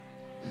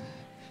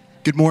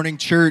Good morning,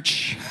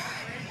 church.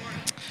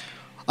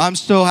 I'm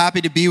so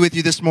happy to be with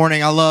you this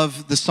morning. I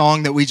love the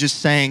song that we just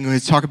sang. We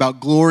talk about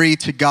glory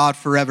to God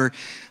forever.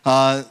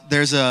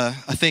 There's a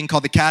thing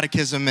called the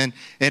Catechism, and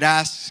it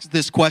asks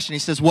this question. He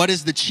says, what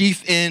is the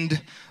chief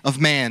end of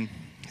man?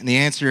 And the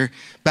answer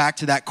back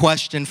to that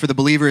question for the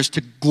believer is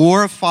to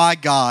glorify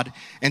God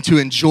and to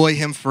enjoy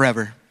Him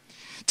forever.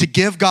 To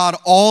give God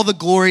all the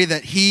glory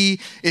that He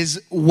is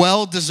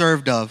well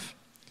deserved of.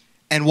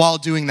 And while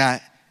doing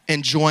that,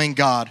 enjoying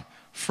God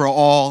for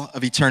all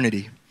of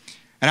eternity.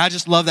 And I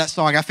just love that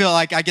song. I feel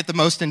like I get the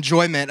most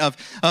enjoyment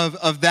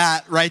of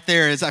that right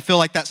there. Is I feel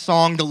like that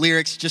song, the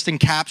lyrics just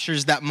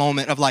encaptures that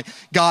moment of like,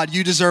 God,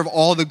 you deserve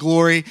all the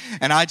glory,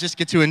 and I just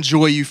get to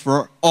enjoy you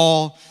for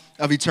all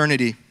of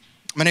eternity.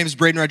 My name is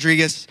Braden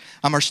Rodriguez.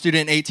 I'm our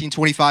student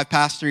 1825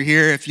 pastor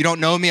here. If you don't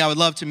know me, I would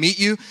love to meet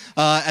you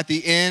at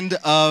the end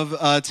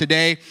of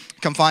today.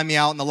 Come find me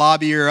out in the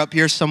lobby or up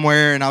here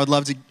somewhere, and I would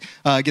love to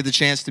get the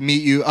chance to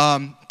meet you.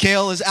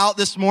 Kale is out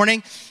this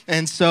morning,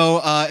 and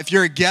so if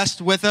you're a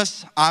guest with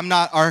us, I'm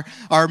not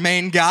our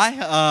main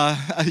guy.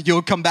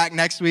 You'll come back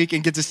next week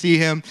and get to see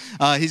him.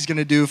 He's going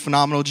to do a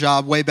phenomenal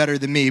job, way better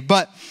than me.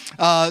 But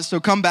so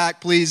come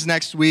back, please,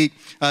 next week.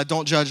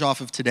 Don't judge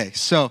off of today.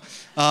 So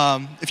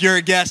if you're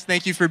a guest,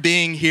 thank you for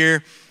being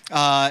here.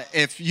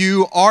 If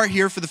you are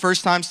here for the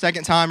first time,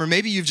 second time, or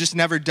maybe you've just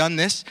never done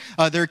this,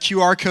 there are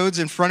QR codes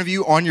in front of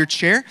you on your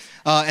chair,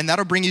 and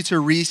that'll bring you to a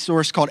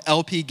resource called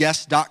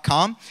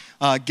lpguest.com.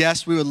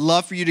 Guests, we would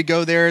love for you to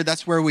go there.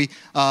 That's where we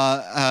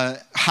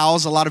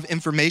house a lot of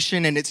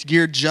information, and it's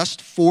geared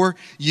just for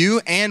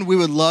you, and we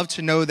would love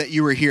to know that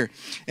you were here.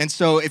 And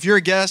so if you're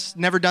a guest,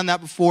 never done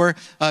that before,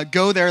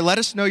 go there, let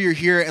us know you're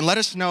here, and let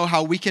us know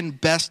how we can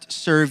best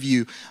serve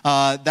you.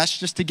 That's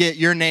just to get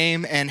your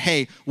name and,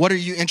 hey, what are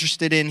you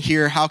interested in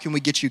here? How can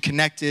we get you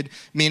connected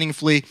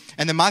meaningfully?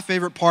 And then my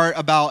favorite part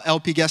about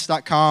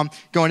lpguest.com,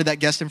 going to that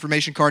guest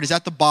information card, is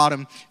at the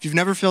bottom. If you've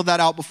never filled that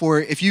out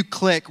before, if you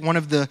click one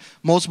of the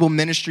multiple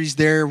ministries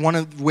there, one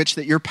of which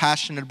that you're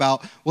passionate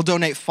about, we'll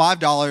donate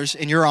 $5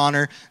 in your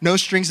honor. No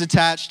strings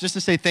attached, just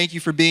to say thank you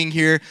for being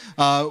here.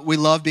 We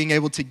love being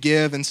able to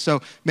give. And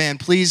so, man,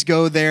 please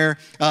go there,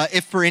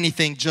 if for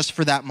anything, just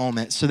for that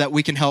moment, so that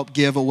we can help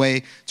give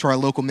away to our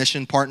local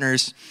mission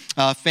partners,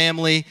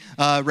 family,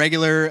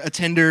 regular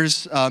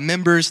attenders,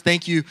 members.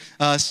 Thank you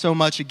so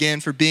much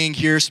again for being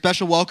here.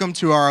 Special welcome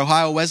to our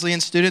Ohio Wesleyan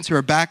students who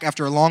are back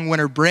after a long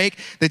winter break.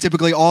 They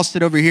typically all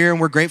sit over here,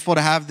 and we're grateful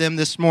to have them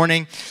this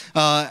morning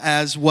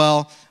as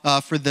well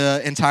for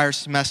the entire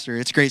semester.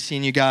 It's great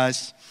seeing you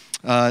guys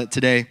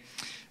today.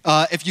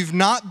 If you've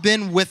not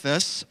been with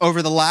us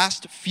over the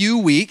last few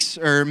weeks,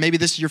 or maybe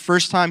this is your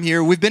first time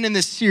here, we've been in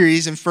this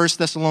series in 1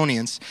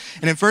 Thessalonians.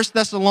 And in 1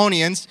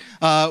 Thessalonians,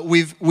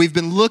 we've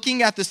been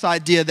looking at this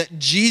idea that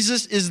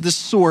Jesus is the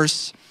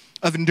source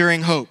of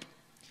enduring hope.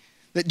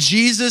 That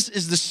Jesus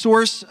is the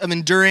source of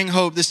enduring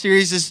hope. This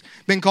series has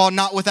been called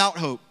Not Without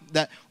Hope.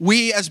 That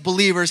we as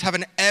believers have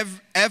an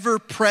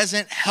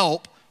ever-present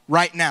help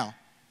right now.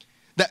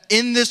 That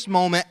in this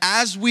moment,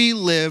 as we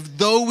live,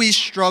 though we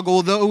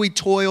struggle, though we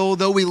toil,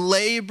 though we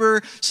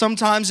labor,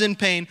 sometimes in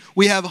pain,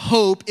 we have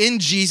hope in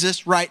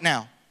Jesus right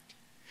now.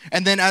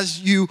 And then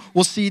as you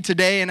will see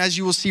today, and as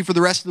you will see for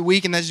the rest of the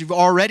week, and as you've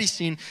already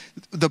seen,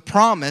 the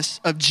promise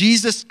of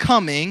Jesus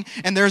coming,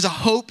 and there's a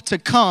hope to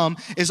come,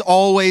 is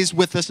always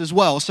with us as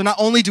well. So not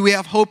only do we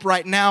have hope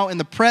right now in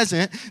the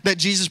present that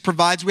Jesus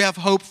provides, we have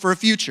hope for a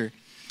future.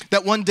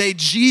 That one day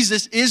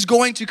Jesus is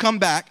going to come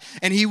back,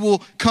 and He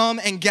will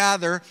come and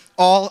gather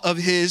all of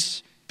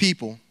His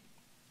people.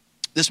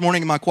 This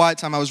morning in my quiet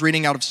time, I was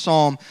reading out of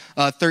Psalm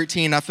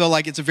 13. I feel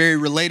like it's a very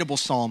relatable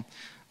psalm.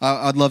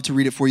 I'd love to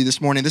read it for you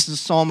this morning. This is a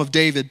Psalm of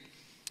David.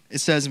 It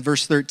says in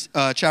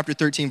chapter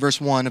 13,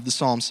 verse 1 of the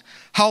Psalms,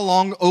 "How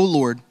long, O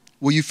Lord,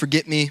 will you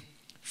forget me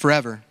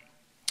forever?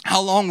 How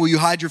long will you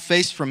hide your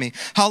face from me?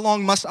 How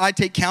long must I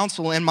take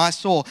counsel in my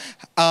soul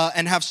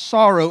and have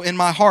sorrow in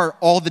my heart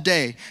all the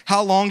day?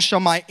 How long shall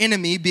my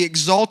enemy be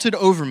exalted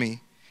over me?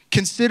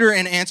 Consider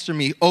and answer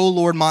me, O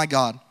Lord my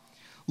God.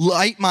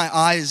 Light my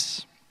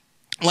eyes,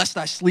 lest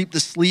I sleep the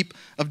sleep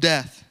of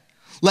death.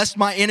 Lest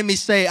my enemy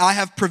say, I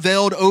have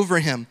prevailed over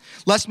him.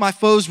 Lest my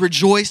foes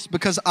rejoice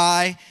because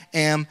I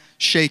am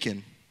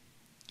shaken."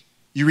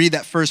 You read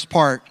that first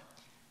part,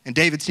 and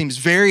David seems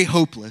very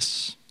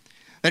hopeless.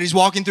 That he's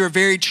walking through a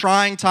very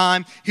trying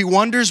time. He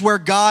wonders where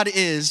God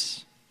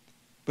is,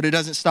 but it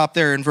doesn't stop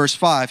there. In verse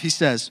 5, he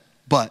says,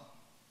 "But."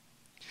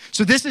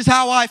 So this is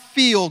how I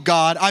feel,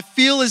 God. I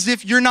feel as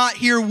if you're not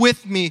here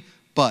with me,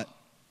 but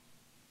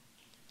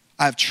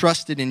I have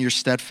trusted in your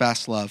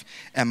steadfast love,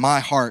 and my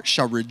heart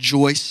shall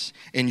rejoice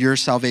in your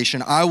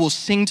salvation. I will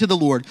sing to the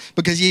Lord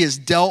because He has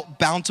dealt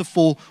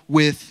bountiful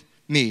with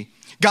me.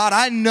 God,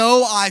 I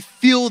know I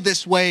feel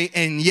this way,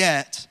 and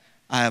yet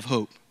I have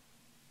hope.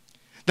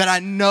 That I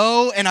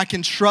know and I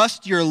can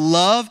trust your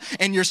love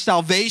and your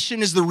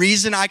salvation is the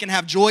reason I can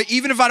have joy.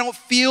 Even if I don't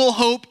feel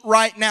hope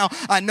right now,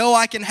 I know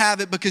I can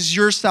have it because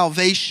your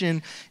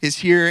salvation is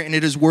here and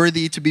it is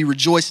worthy to be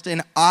rejoiced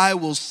in. I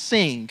will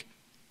sing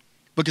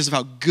because of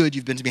how good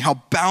you've been to me,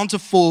 how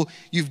bountiful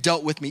you've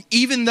dealt with me.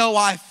 Even though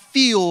I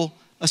feel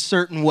a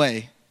certain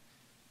way,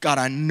 God,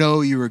 I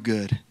know you are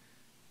good.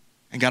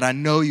 And God, I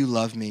know you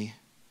love me.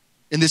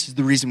 And this is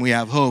the reason we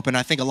have hope. And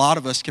I think a lot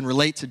of us can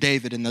relate to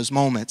David in those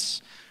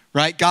moments,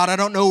 right? God, I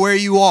don't know where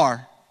you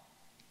are,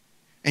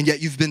 and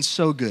yet you've been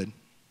so good.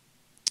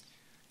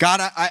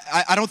 God,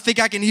 I don't think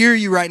I can hear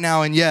you right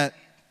now, and yet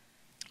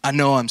I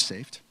know I'm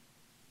saved,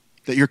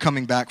 that you're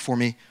coming back for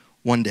me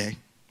one day.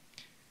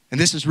 And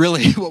this is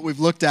really what we've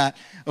looked at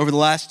over the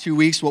last 2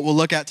 weeks, what we'll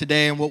look at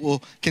today, and what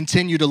we'll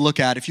continue to look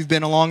at. If you've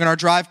been along in our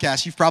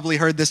Drivecast, you've probably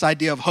heard this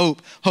idea of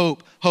hope,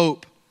 hope,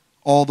 hope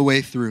all the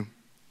way through.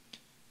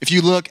 If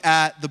you look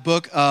at the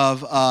book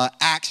of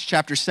Acts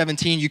chapter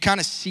 17, you kind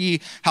of see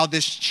how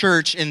this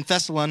church in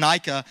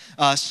Thessalonica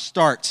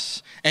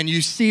starts. And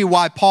you see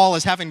why Paul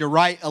is having to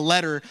write a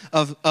letter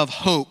of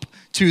hope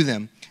to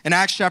them. In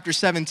Acts chapter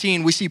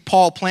 17, we see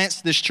Paul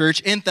plants this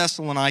church in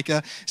Thessalonica.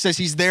 It says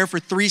he's there for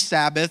 3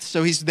 Sabbaths,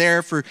 so he's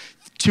there for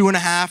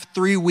 2.5,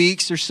 3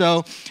 weeks or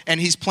so,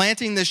 and he's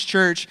planting this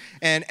church,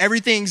 and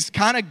everything's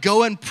kind of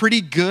going pretty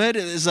good.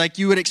 It's like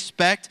you would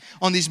expect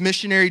on these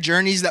missionary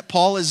journeys that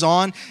Paul is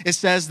on. It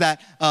says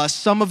that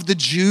some of the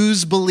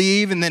Jews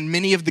believe, and then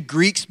many of the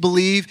Greeks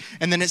believe,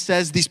 and then it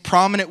says these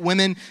prominent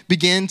women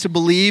begin to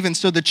believe, and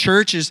so the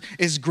church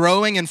is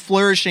growing and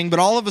flourishing, but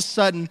all of a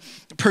sudden,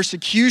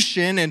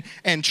 persecution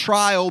and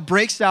trial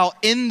breaks out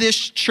in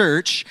this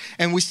church,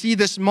 and we see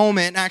this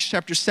moment in Acts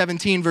chapter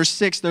 17, verse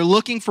 6. They're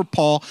looking for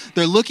Paul.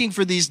 They're looking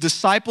for these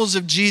disciples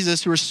of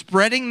Jesus who are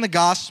spreading the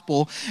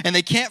gospel, and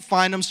they can't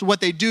find them. So what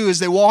they do is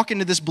they walk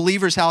into this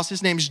believer's house.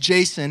 His name is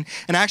Jason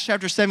in Acts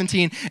chapter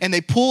 17, and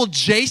they pull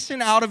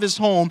Jason out of his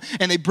home,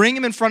 and they bring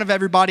him in front of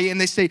everybody, and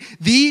they say,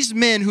 these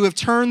men who have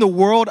turned the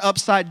world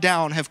upside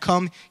down have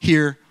come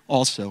here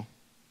also.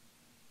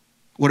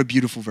 What a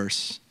beautiful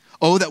verse.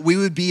 Oh, that we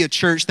would be a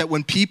church that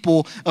when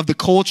people of the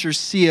culture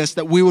see us,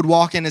 that we would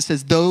walk in and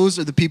says, those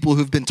are the people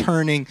who've been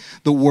turning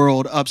the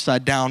world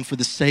upside down for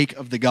the sake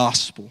of the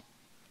gospel.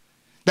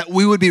 That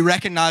we would be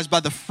recognized by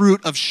the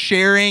fruit of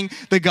sharing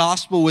the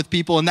gospel with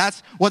people. And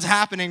that's what's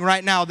happening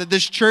right now, that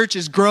this church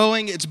is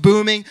growing, it's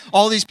booming.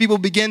 All these people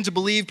begin to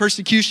believe.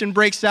 Persecution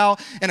breaks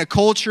out in a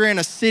culture, in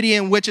a city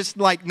in which it's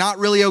like not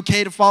really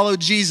okay to follow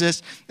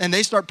Jesus. And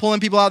they start pulling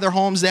people out of their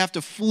homes. They have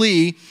to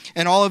flee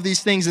and all of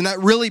these things. And that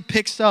really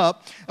picks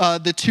up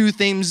the 2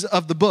 themes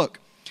of the book,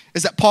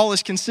 is that Paul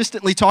is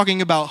consistently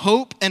talking about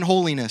hope and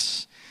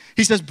holiness.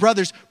 He says,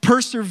 brothers,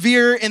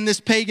 persevere in this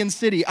pagan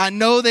city. I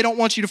know they don't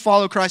want you to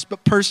follow Christ,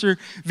 but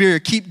persevere.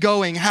 Keep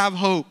going. Have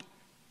hope.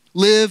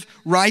 Live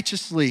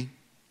righteously.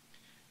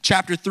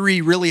 Chapter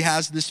 3 really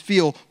has this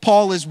feel.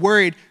 Paul is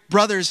worried.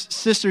 Brothers,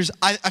 sisters,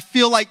 I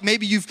feel like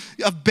maybe you've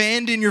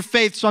abandoned your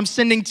faith, so I'm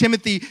sending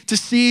Timothy to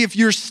see if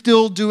you're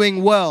still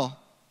doing well.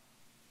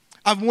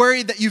 I'm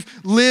worried that you've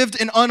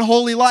lived an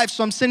unholy life,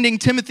 so I'm sending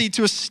Timothy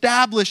to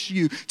establish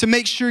you, to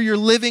make sure you're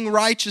living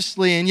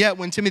righteously. And yet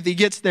when Timothy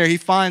gets there, he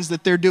finds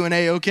that they're doing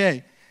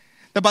A-okay.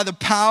 That by the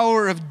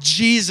power of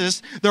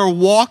Jesus, they're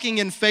walking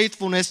in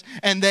faithfulness,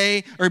 and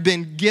they are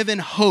being given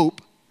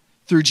hope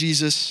through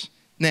Jesus'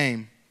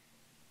 name.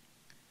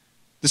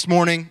 This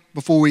morning,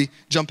 before we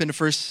jump into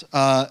 1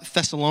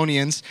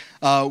 Thessalonians,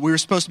 we were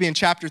supposed to be in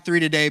chapter 3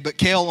 today, but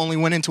Kale only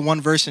went into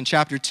 1 verse in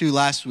chapter 2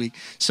 last week.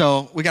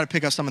 So we got to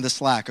pick up some of the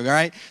slack, all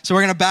right? So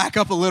we're going to back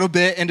up a little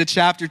bit into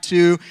chapter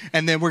 2,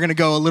 and then we're going to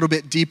go a little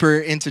bit deeper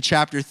into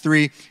chapter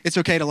 3. It's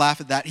okay to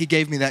laugh at that. He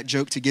gave me that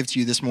joke to give to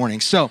you this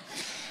morning. So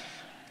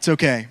it's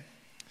okay.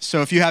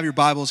 So if you have your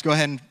Bibles, go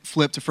ahead and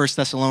flip to 1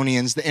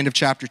 Thessalonians, the end of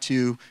chapter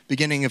 2,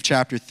 beginning of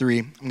chapter 3.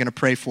 I'm going to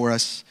pray for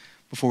us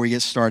before we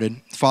get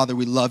started. Father,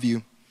 we love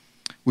you.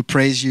 We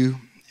praise you,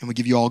 and we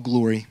give you all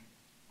glory.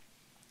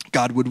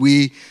 God, would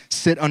we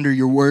sit under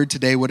your word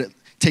today? Would it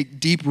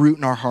take deep root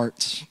in our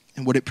hearts?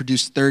 And would it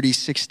produce 30,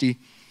 60,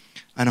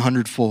 and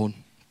 100-fold?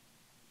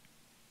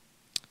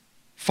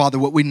 Father,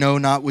 what we know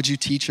not, would you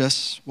teach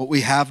us? What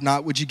we have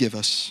not, would you give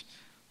us?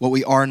 What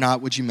we are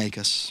not, would you make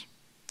us?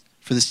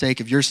 For the sake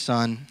of your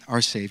Son,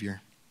 our Savior.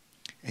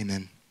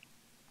 Amen.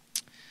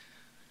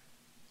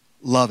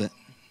 Love it.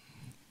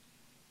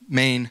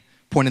 Main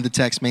point of the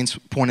text, main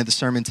point of the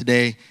sermon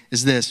today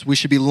is this. We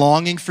should be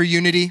longing for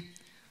unity,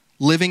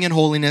 living in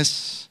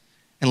holiness,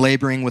 and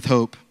laboring with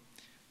hope.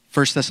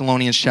 1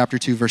 Thessalonians chapter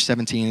 2, verse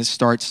 17, it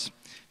starts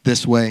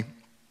this way.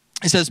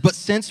 It says, but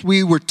since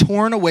we were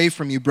torn away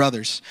from you,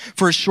 brothers,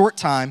 for a short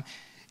time,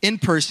 in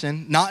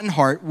person, not in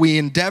heart, we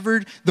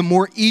endeavored the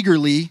more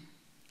eagerly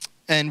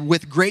and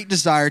with great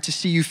desire to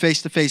see you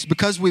face to face,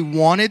 because we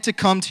wanted to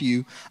come to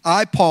you,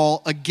 I,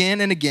 Paul,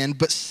 again and again,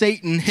 but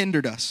Satan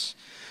hindered us.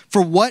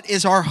 For what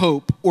is our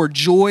hope or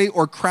joy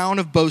or crown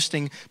of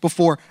boasting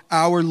before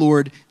our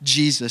Lord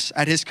Jesus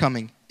at his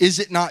coming? Is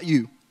it not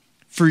you?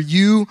 For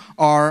you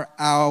are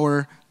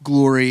our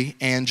glory,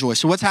 and joy.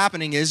 So what's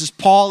happening is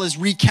Paul is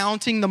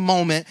recounting the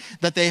moment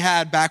that they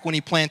had back when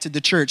he planted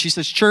the church. He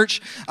says,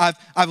 church,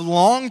 I've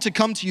longed to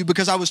come to you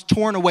because I was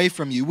torn away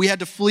from you. We had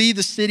to flee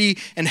the city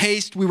in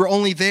haste. We were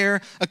only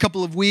there a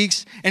couple of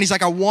weeks. And he's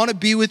like, I want to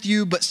be with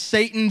you, but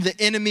Satan, the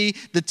enemy,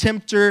 the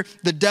tempter,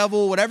 the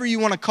devil, whatever you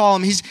want to call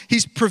him,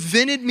 he's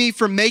prevented me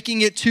from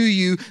making it to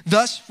you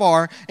thus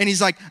far. And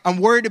he's like, I'm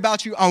worried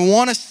about you. I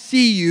want to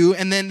see you.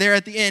 And then there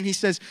at the end, he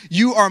says,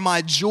 you are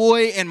my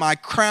joy and my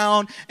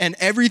crown and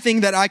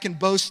everything that I can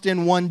boast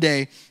in one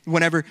day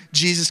whenever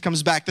Jesus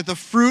comes back. That the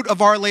fruit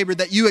of our labor,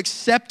 that you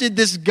accepted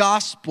this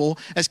gospel,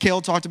 as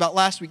Cale talked about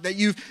last week, that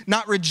you've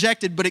not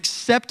rejected, but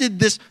accepted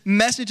this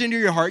message into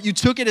your heart. You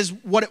took it as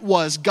what it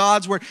was,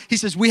 God's word. He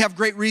says, we have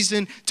great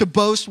reason to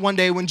boast one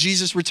day when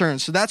Jesus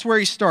returns. So that's where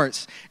he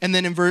starts. And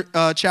then in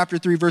chapter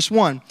 3, verse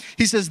 1,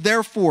 he says,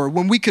 therefore,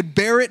 when we could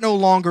bear it no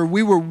longer,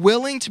 we were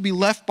willing to be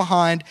left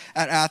behind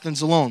at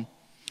Athens alone.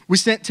 We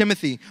sent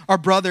Timothy, our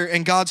brother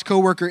and God's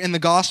co-worker in the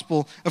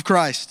gospel of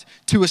Christ,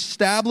 to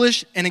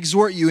establish and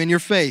exhort you in your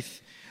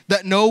faith,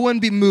 that no one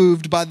be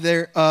moved by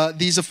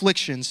these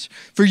afflictions.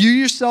 For you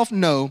yourself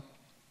know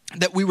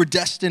that we were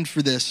destined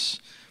for this.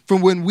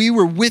 From when we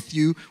were with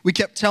you, we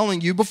kept telling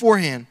you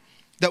beforehand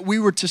that we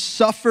were to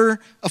suffer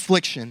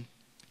affliction,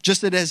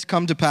 just as it has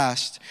come to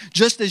pass.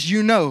 Just as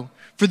you know,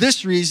 for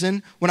this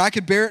reason, when I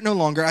could bear it no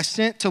longer, I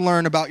sent to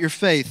learn about your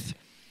faith,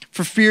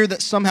 for fear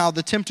that somehow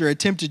the tempter had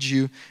tempted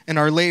you and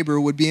our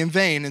labor would be in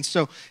vain. And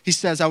so he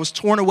says, I was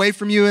torn away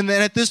from you. And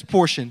then at this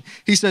portion,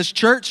 he says,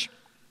 church,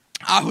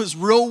 I was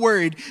real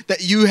worried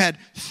that you had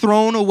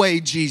thrown away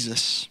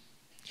Jesus,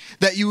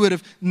 that you would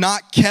have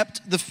not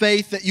kept the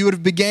faith, that you would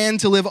have began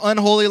to live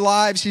unholy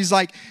lives. He's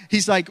like,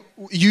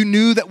 you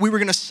knew that we were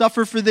going to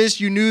suffer for this.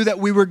 You knew that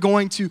we were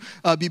going to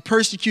be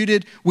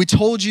persecuted. We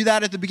told you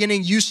that at the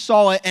beginning. You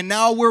saw it. And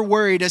now we're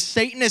worried, as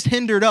Satan has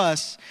hindered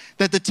us,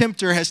 that the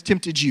tempter has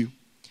tempted you.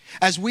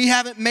 As we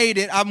haven't made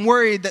it, I'm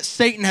worried that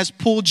Satan has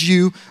pulled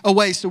you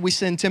away, so we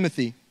send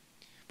Timothy.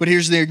 But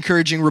here's the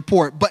encouraging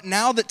report. But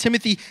now that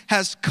Timothy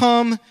has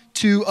come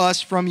to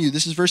us from you,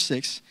 this is verse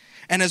 6,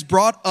 and has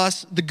brought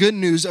us the good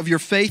news of your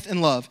faith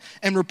and love,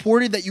 and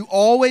reported that you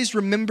always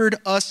remembered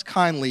us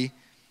kindly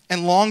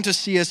and longed to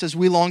see us as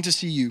we long to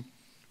see you.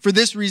 For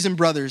this reason,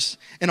 brothers,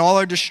 in all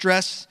our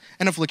distress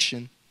and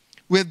affliction,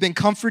 we have been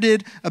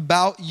comforted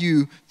about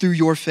you through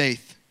your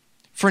faith.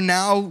 For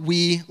now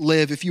we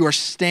live if you are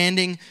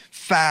standing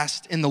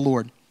fast in the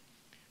Lord.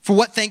 For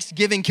what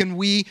thanksgiving can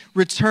we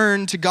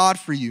return to God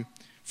for you?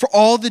 For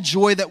all the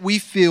joy that we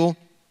feel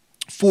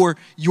for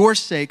your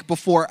sake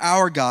before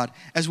our God,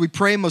 as we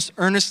pray most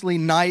earnestly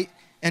night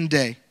and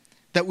day,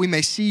 that we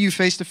may see you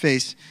face to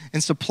face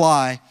and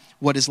supply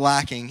what is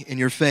lacking in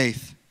your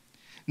faith.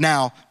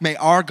 Now, may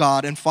our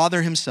God and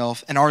Father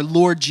himself and our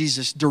Lord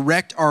Jesus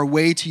direct our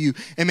way to you,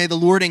 and may the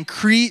Lord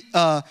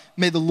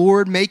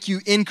make you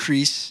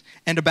increase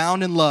and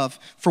abound in love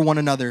for one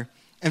another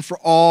and for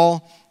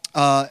all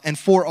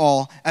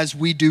as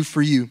we do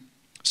for you,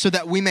 so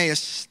that we may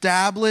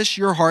establish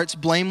your hearts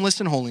blameless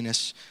in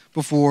holiness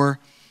before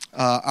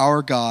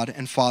our God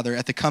and Father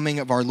at the coming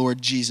of our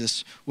Lord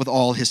Jesus with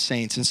all his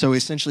saints. And so he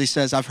essentially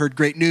says, I've heard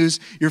great news.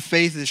 Your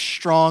faith is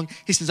strong.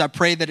 He says, I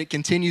pray that it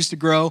continues to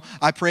grow.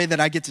 I pray that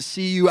I get to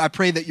see you. I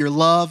pray that your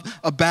love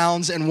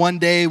abounds. And one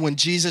day when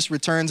Jesus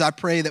returns, I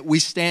pray that we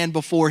stand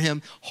before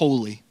him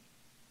holy.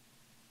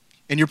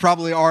 And you're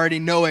probably already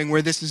knowing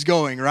where this is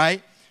going,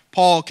 right?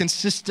 Paul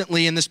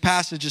consistently in this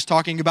passage is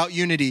talking about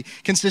unity,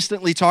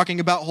 consistently talking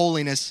about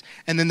holiness,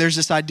 and then there's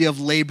this idea of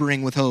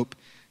laboring with hope.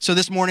 So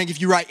this morning, if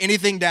you write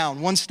anything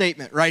down, one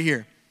statement right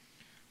here.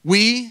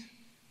 We,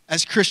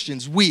 as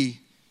Christians, we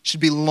should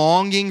be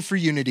longing for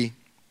unity.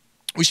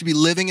 We should be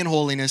living in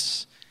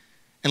holiness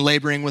and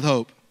laboring with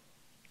hope.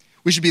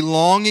 We should be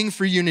longing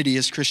for unity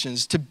as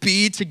Christians, to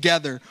be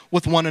together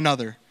with one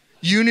another.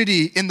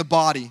 Unity in the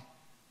body.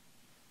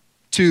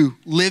 2,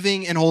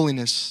 living in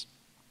holiness.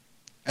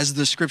 As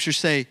the scriptures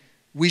say,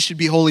 we should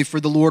be holy, for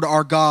the Lord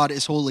our God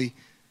is holy.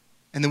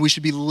 And then we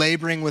should be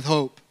laboring with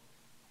hope,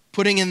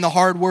 putting in the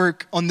hard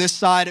work on this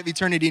side of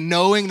eternity,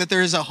 knowing that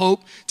there is a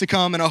hope to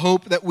come and a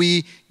hope that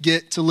we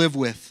get to live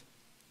with.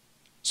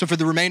 So for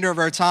the remainder of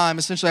our time,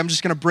 essentially, I'm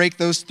just going to break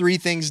those 3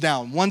 things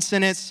down. One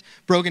sentence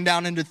broken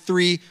down into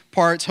 3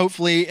 parts,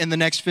 hopefully in the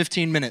next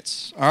 15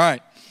 minutes. All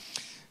right.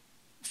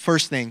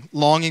 First thing,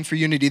 longing for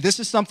unity. This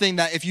is something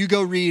that if you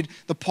go read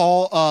the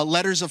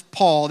letters of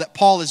Paul, that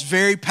Paul is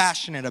very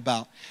passionate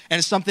about. And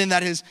it's something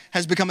that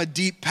has become a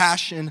deep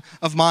passion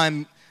of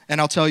mine,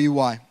 and I'll tell you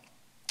why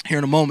here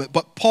in a moment.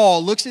 But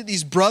Paul looks at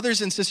these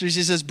brothers and sisters.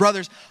 He says,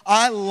 brothers,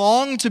 I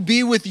long to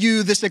be with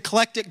you, this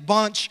eclectic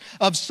bunch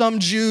of some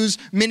Jews,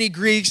 many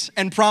Greeks,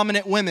 and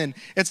prominent women.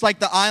 It's like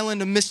the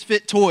island of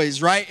misfit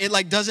toys, right? It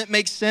like doesn't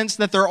make sense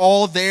that they're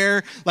all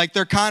there. Like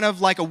they're kind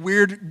of like a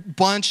weird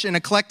bunch, an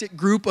eclectic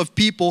group of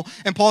people.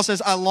 And Paul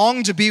says, I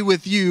long to be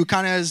with you,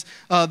 kind of as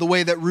the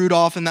way that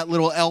Rudolph and that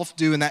little elf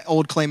do in that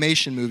old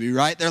claymation movie,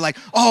 right? They're like,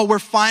 oh, we're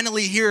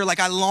finally here. Like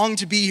I long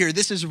to be here.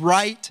 This is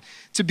right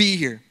to be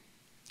here.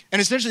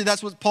 And essentially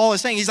that's what Paul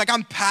is saying. He's like,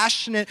 I'm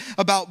passionate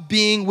about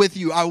being with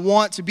you. I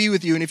want to be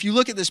with you. And if you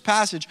look at this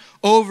passage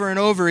over and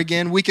over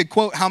again, we could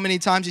quote how many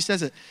times he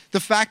says it.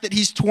 The fact that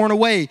he's torn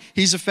away,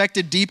 he's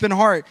affected deep in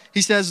heart.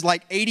 He says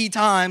like 80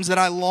 times that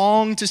I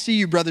long to see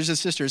you, brothers and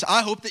sisters.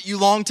 I hope that you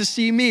long to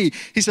see me.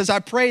 He says, I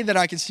pray that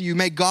I can see you.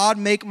 May God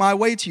make my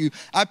way to you.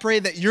 I pray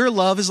that your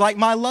love is like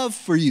my love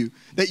for you,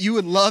 that you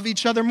would love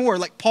each other more.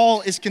 Like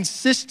Paul is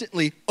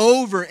consistently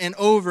over and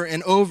over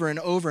and over and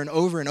over and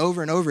over and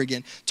over and over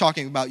again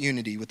talking about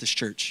unity with this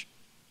church.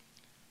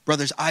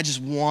 Brothers, I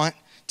just want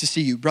to see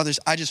you. Brothers,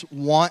 I just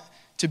want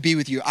to be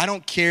with you. I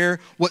don't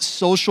care what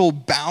social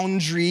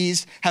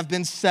boundaries have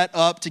been set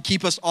up to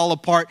keep us all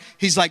apart.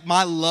 He's like,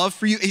 my love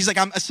for you. He's like,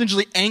 I'm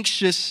essentially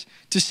anxious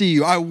to see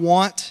you. I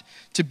want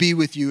to be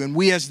with you. And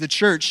we as the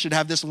church should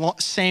have this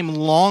same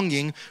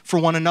longing for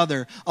one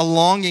another, a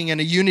longing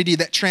and a unity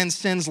that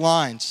transcends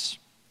lines.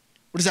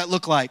 What does that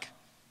look like?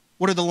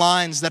 What are the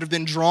lines that have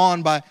been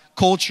drawn by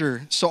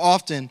culture so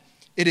often?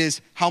 It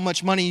is how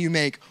much money you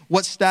make,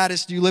 what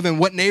status do you live in,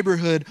 what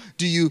neighborhood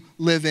do you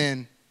live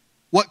in,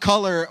 what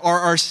color are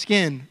our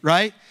skin,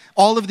 right?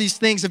 All of these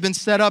things have been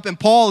set up, and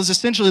Paul is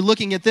essentially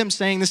looking at them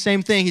saying the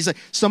same thing. He's like,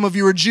 some of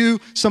you are Jew,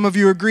 some of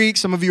you are Greek,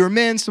 some of you are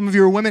men, some of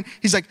you are women.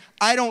 He's like,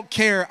 I don't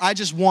care, I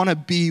just want to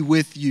be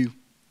with you.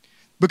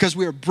 Because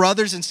we are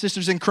brothers and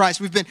sisters in Christ.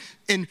 We've been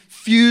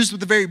infused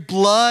with the very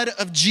blood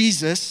of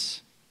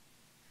Jesus.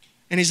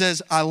 And he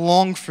says, I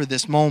long for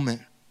this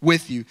moment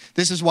with you.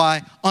 This is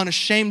why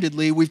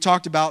unashamedly we've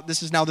talked about,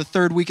 this is now the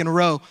third week in a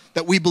row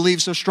that we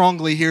believe so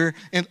strongly here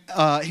at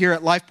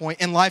LifePoint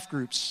in life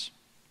groups.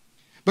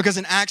 Because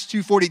in Acts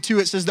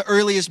 2:42 it says the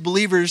earliest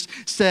believers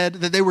said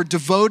that they were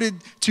devoted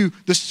to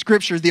the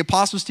scriptures, the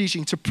apostles'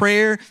 teaching, to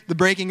prayer, the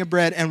breaking of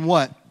bread, and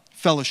what?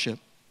 Fellowship.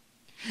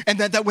 And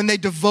that when they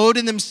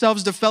devoted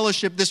themselves to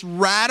fellowship, this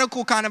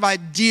radical kind of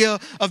idea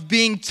of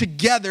being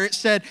together, it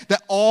said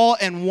that awe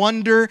and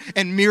wonder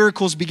and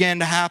miracles began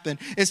to happen.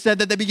 It said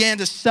that they began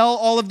to sell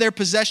all of their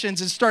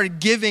possessions and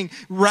started giving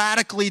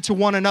radically to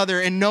one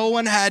another, and no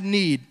one had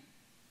need.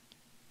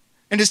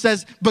 And it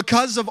says,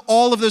 because of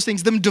all of those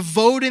things, them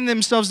devoting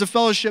themselves to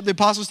fellowship, the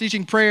apostles'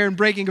 teaching, prayer, and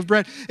breaking of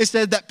bread, it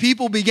said that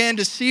people began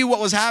to see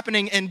what was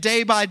happening, and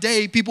day by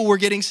day, people were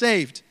getting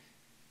saved.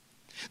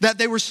 That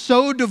they were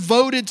so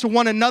devoted to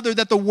one another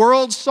that the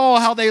world saw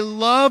how they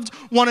loved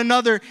one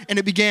another, and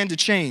it began to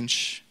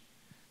change.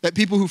 That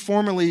people who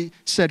formerly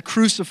said,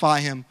 crucify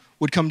him,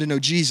 would come to know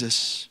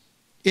Jesus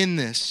in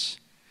this.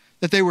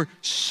 That they were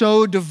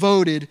so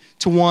devoted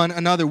to one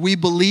another. We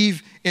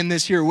believe in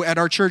this here. At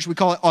our church, we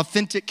call it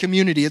authentic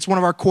community. It's one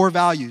of our core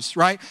values,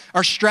 right?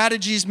 Our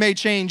strategies may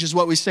change is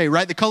what we say,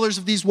 right? The colors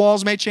of these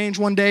walls may change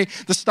one day.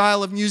 The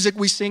style of music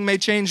we sing may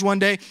change one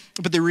day.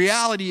 But the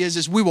reality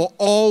is we will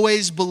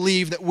always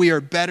believe that we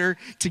are better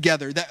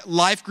together, that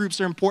life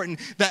groups are important,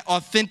 that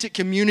authentic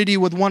community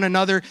with one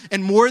another,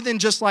 and more than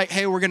just like,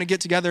 hey, we're going to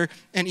get together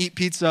and eat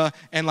pizza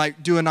and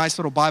like do a nice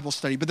little Bible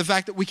study. But the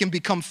fact that we can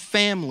become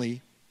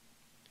family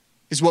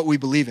is what we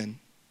believe in.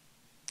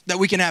 That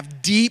we can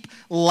have deep,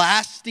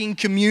 lasting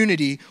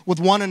community with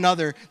one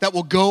another that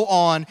will go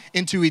on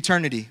into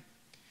eternity.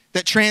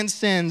 That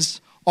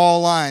transcends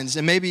all lines.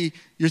 And maybe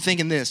you're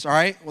thinking this, all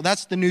right? Well,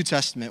 that's the New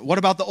Testament. What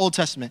about the Old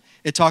Testament?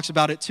 It talks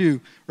about it too,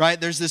 right?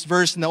 There's this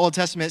verse in the Old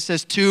Testament. It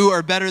says two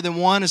are better than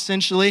one,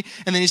 essentially.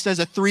 And then he says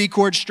a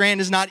three-chord strand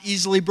is not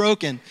easily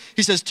broken.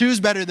 He says two is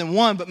better than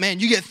one, but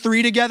man, you get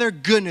three together,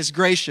 goodness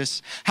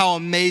gracious, how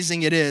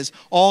amazing it is.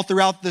 All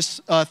throughout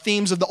this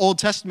themes of the Old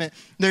Testament,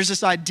 there's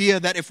this idea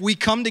that if we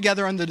come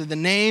together under the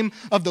name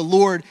of the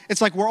Lord,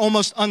 it's like we're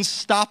almost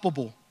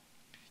unstoppable.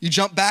 You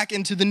jump back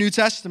into the New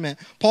Testament.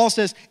 Paul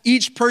says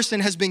each person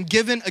has been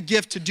given a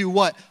gift to do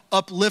what?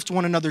 Uplift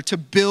one another, to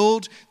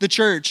build the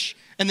church.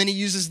 And then he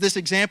uses this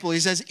example. He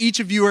says each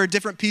of you are a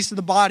different piece of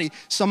the body.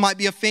 Some might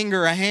be a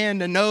finger, a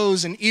hand, a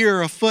nose, an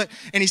ear, a foot.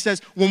 And he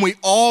says when we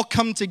all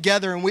come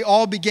together and we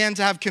all begin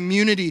to have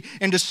community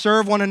and to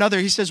serve one another,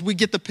 he says we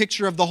get the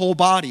picture of the whole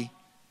body.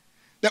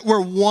 That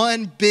we're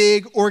one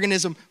big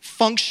organism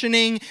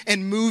functioning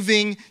and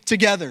moving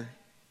together.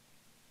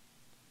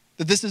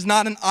 That this is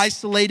not an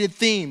isolated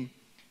theme.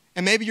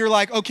 And maybe you're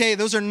like, okay,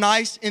 those are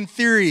nice in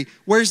theory.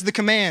 Where's the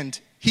command?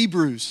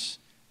 Hebrews.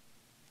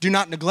 Do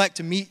not neglect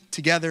to meet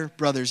together,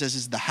 brothers, as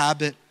is the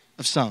habit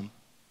of some.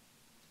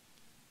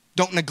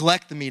 Don't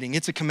neglect the meeting.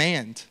 It's a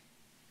command.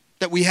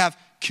 That we have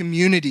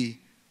community,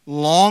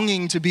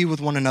 longing to be with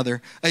one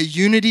another. A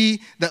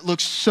unity that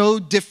looks so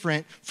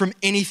different from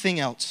anything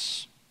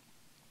else.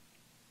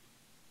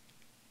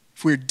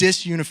 If we're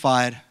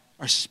disunified,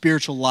 our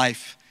spiritual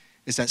life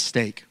is at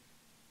stake.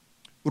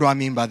 What do I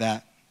mean by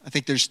that? I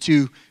think there's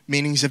two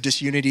meanings of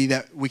disunity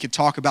that we could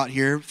talk about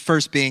here.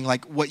 First being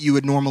like what you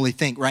would normally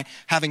think, right?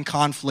 Having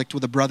conflict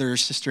with a brother or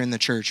sister in the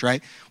church,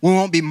 right? We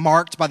won't be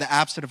marked by the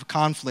absence of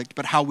conflict,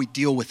 but how we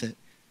deal with it.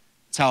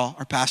 That's how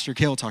our pastor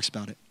Cale talks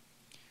about it,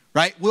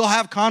 right? We'll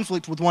have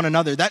conflict with one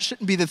another. That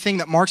shouldn't be the thing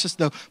that marks us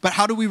though, but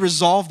how do we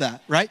resolve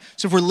that, right?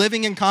 So if we're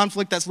living in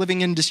conflict, that's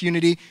living in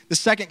disunity. The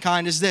second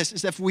kind is this,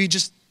 is if we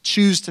just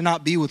choose to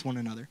not be with one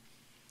another.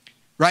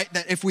 right?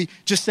 That if we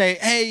just say,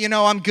 hey,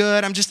 I'm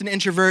good, I'm just an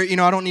introvert,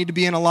 I don't need to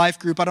be in a life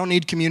group, I don't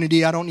need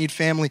community, I don't need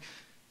family.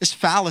 It's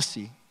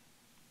fallacy.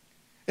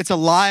 It's a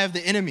lie of the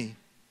enemy.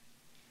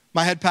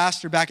 My head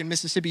pastor back in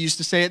Mississippi used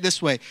to say it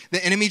this way: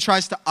 the enemy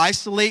tries to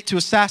isolate to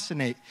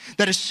assassinate.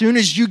 That as soon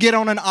as you get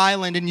on an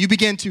island and you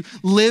begin to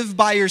live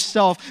by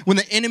yourself, when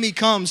the enemy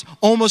comes,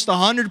 almost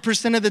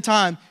 100% of the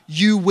time,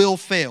 you will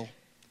fail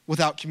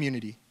without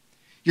community.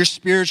 Your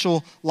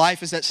spiritual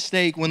life is at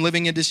stake when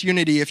living in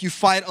disunity. If you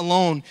fight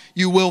alone,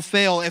 you will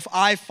fail. If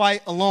I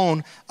fight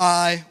alone,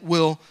 I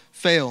will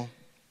fail.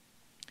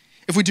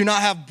 If we do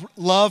not have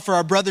love for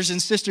our brothers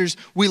and sisters,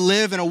 we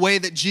live in a way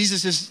that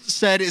Jesus has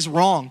said is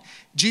wrong.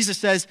 Jesus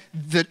says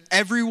that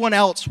everyone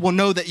else will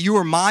know that you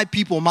are my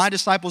people, my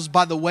disciples,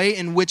 by the way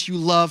in which you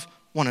love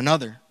one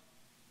another.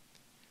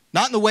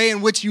 Not in the way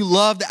in which you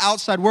love the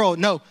outside world.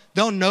 No,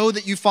 they'll know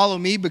that you follow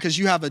me because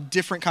you have a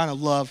different kind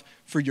of love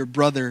for your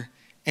brother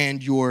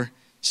and your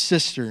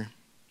sister.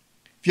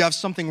 If you have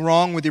something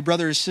wrong with your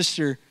brother or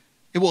sister,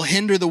 it will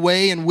hinder the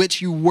way in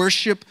which you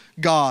worship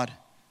God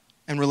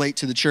and relate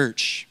to the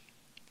church.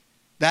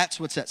 That's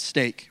what's at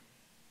stake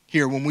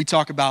here when we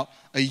talk about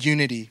a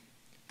unity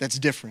that's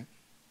different.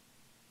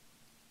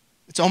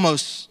 It's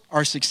almost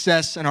our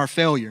success and our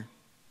failure.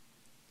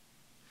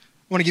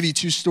 I want to give you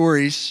two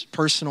stories,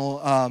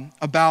 personal,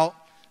 about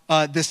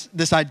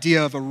this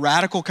idea of a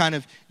radical kind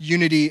of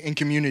unity and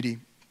community.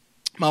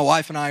 My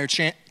wife and I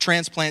are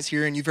transplants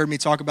here, and you've heard me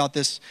talk about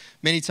this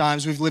many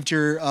times. We've lived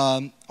here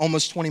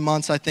almost 20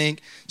 months, I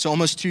think, so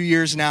almost 2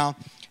 years now,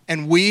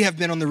 and we have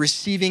been on the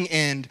receiving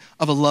end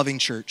of a loving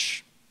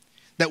church.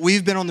 That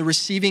we've been on the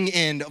receiving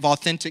end of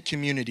authentic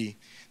community.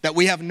 That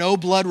we have no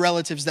blood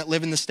relatives that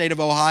live in the state of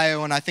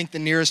Ohio, and I think the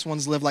nearest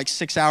ones live like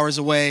 6 hours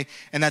away,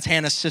 and that's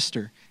Hannah's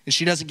sister. And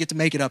she doesn't get to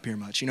make it up here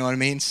much, you know what I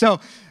mean? So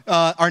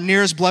our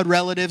nearest blood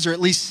relatives are at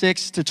least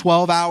 6 to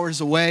 12 hours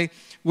away.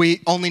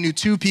 We only knew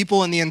 2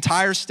 people in the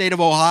entire state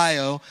of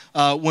Ohio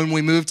when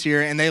we moved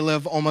here, and they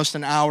live almost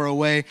an hour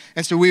away.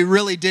 And so we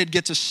really did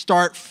get to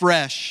start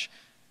fresh.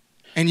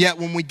 And yet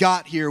when we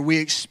got here, we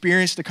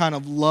experienced a kind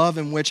of love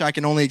in which I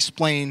can only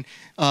explain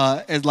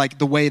as like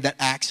the way that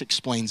Acts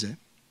explains it.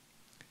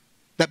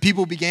 That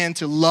people began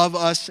to love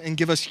us and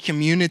give us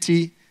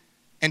community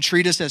and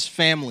treat us as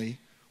family.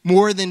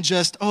 More than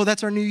just, oh,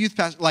 that's our new youth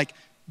pastor. Like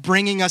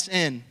bringing us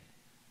in,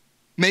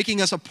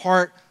 making us a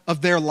part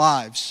of their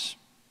lives.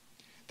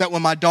 That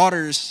when my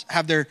daughters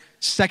have their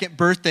second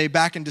birthday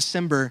back in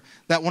December,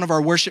 that one of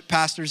our worship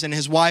pastors and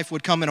his wife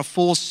would come in a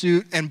full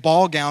suit and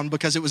ball gown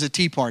because it was a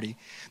tea party.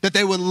 That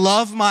they would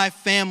love my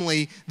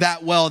family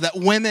that well. That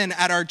women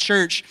at our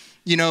church,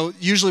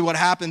 usually what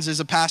happens is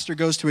a pastor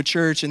goes to a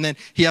church and then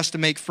he has to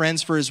make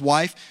friends for his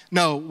wife.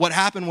 No, what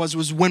happened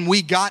was when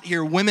we got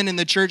here, women in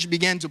the church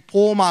began to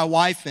pull my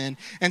wife in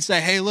and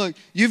say, hey, look,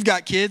 you've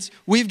got kids,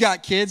 we've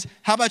got kids.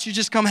 How about you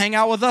just come hang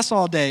out with us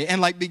all day?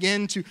 And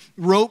begin to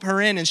rope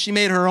her in, and she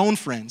made her own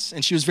friends.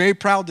 And she was very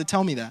proud to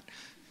tell me that.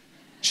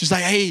 She's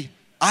like, hey,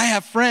 I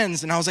have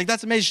friends. And I was like,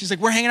 that's amazing. She's like,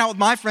 we're hanging out with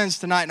my friends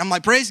tonight. And I'm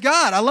like, praise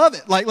God, I love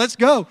it. Let's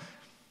go.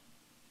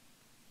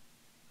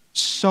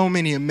 So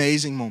many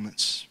amazing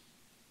moments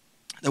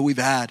that we've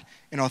had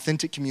in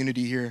authentic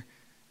community here.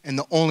 And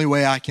the only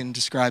way I can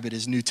describe it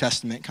is New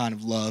Testament kind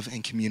of love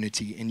and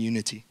community and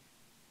unity.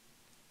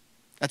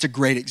 That's a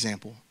great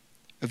example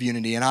of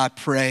unity. And I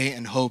pray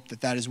and hope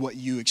that that is what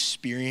you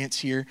experience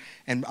here.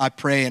 And I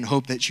pray and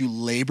hope that you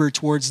labor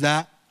towards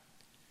that.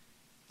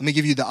 Let me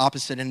give you the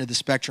opposite end of the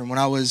spectrum. When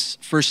I was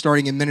first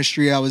starting in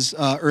ministry, I was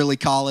early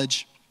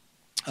college,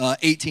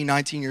 18,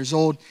 19 years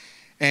old.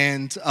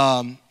 And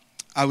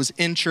I was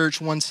in church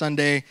one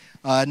Sunday.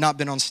 I had not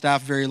been on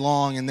staff very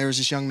long, and there was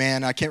this young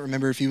man. I can't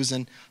remember if he was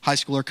in high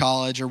school or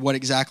college or what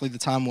exactly the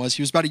time was.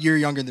 He was about a year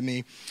younger than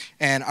me,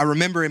 and I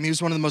remember him. He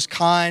was one of the most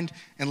kind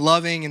and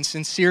loving and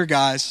sincere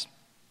guys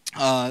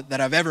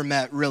that I've ever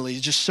met, really.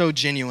 He's just so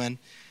genuine,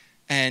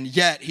 and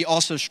yet he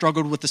also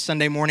struggled with the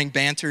Sunday morning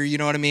banter, you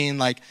know what I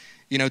mean?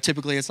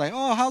 Typically it's like,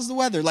 oh, how's the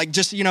weather?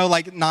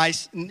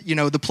 Nice,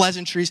 the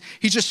pleasantries.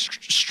 He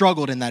just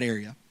struggled in that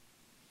area.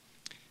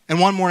 And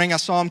one morning I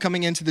saw him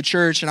coming into the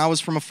church, and I was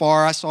from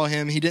afar. I saw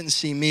him. He didn't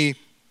see me.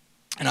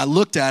 And I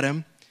looked at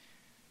him,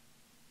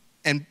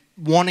 and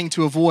wanting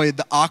to avoid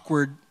the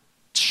awkward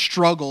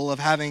struggle of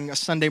having a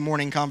Sunday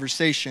morning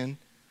conversation,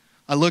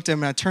 I looked at him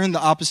and I turned the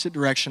opposite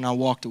direction. I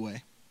walked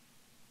away.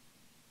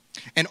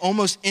 And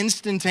almost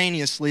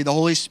instantaneously, the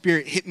Holy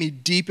Spirit hit me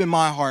deep in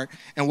my heart.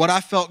 And what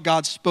I felt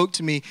God spoke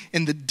to me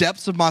in the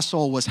depths of my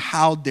soul was,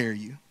 how dare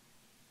you?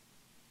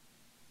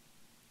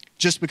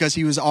 Just because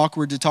he was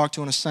awkward to talk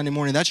to on a Sunday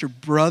morning. That's your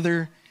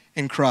brother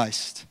in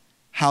Christ.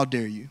 How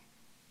dare you?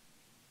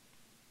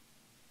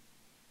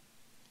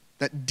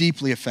 That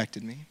deeply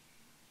affected me.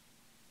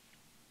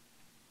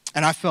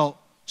 And I felt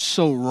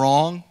so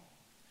wrong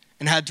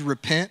and had to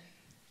repent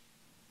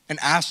and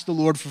ask the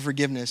Lord for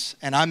forgiveness.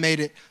 And I made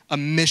it a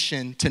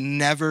mission to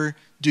never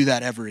do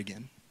that ever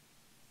again.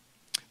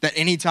 That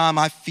anytime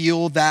I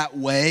feel that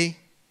way,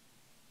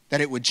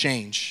 that it would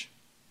change.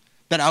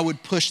 that I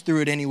would push through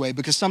it anyway,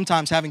 because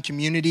sometimes having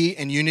community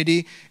and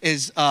unity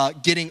is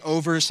getting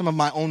over some of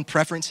my own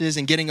preferences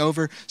and getting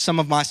over some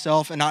of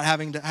myself and not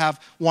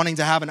wanting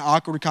to have an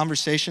awkward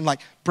conversation. Like,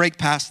 break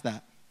past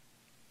that.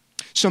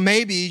 So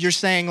maybe you're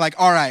saying like,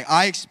 all right,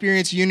 I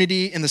experience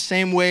unity in the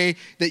same way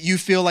that you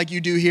feel like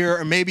you do here,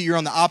 or maybe you're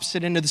on the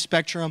opposite end of the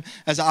spectrum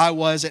as I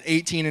was at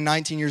 18 and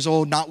 19 years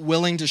old, not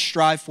willing to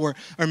strive for it,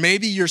 or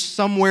maybe you're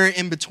somewhere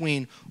in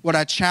between. What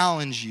I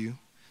challenge you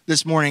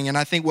this morning, and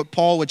I think what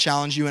Paul would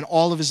challenge you in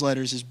all of his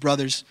letters is,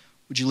 brothers,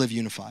 would you live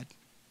unified?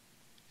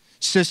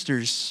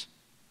 Sisters,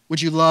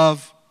 would you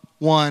love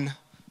one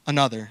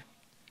another?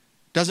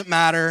 Doesn't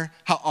matter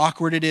how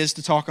awkward it is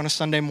to talk on a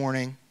Sunday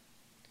morning.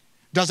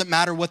 Doesn't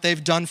matter what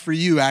they've done for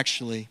you,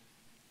 actually.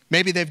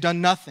 Maybe they've done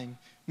nothing.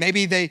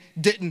 Maybe they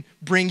didn't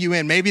bring you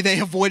in. Maybe they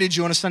avoided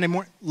you on a Sunday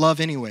morning. Love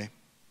anyway.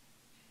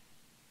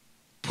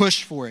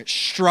 Push for it.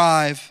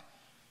 Strive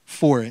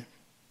for it.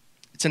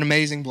 It's an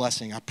amazing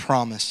blessing, I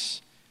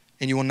promise.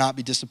 And you will not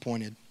be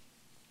disappointed.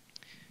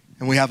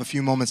 And we have a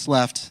few moments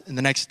left. In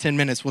the next 10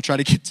 minutes, we'll try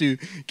to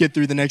get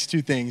through the next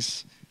two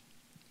things.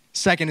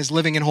 Second is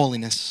living in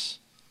holiness.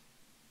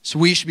 So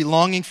we should be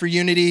longing for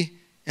unity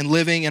and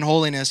living in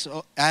holiness.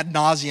 Ad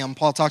nauseum,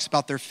 Paul talks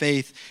about their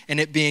faith and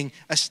it being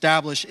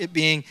established, it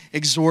being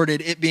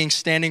exhorted, it being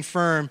standing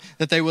firm,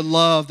 that they would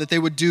love, that they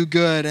would do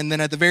good. And then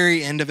at the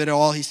very end of it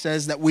all, he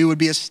says that we would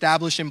be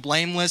established in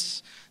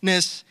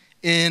blamelessness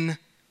in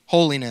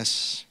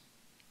holiness.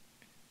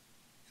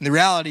 And the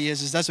reality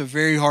is that's a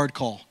very hard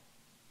call.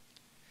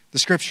 The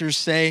scriptures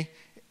say,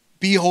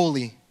 be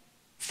holy,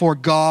 for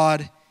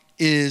God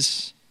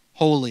is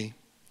holy.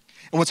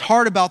 And what's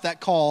hard about that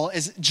call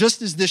is,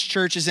 just as this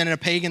church is in a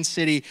pagan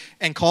city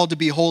and called to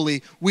be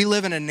holy, we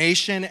live in a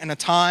nation and a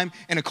time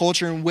and a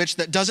culture in which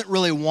that doesn't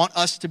really want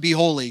us to be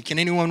holy. Can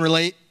anyone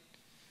relate?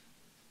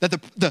 That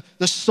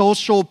the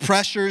social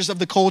pressures of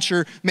the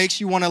culture makes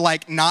you want to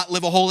like not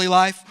live a holy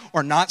life,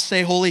 or not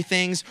say holy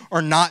things,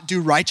 or not do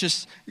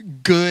righteous,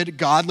 good,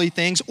 godly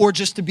things, or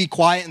just to be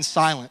quiet and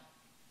silent.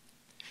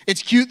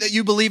 It's cute that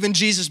you believe in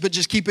Jesus, but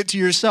just keep it to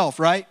yourself,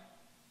 right?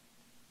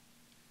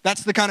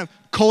 That's the kind of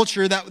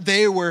culture that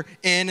they were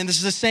in, and this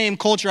is the same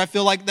culture I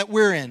feel like that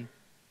we're in,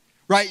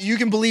 right? You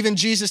can believe in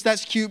Jesus,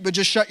 that's cute, but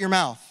just shut your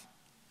mouth,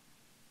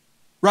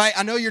 right?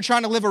 I know you're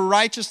trying to live a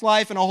righteous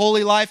life and a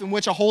holy life in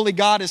which a holy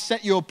God has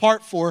set you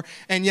apart for,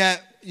 and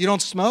yet you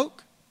don't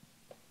smoke,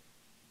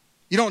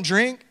 you don't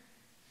drink,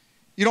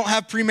 you don't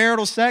have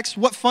premarital sex.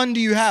 What fun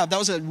do you have? That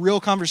was a real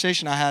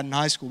conversation I had in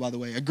high school, by the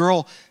way. A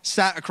girl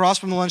sat across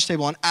from the lunch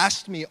table and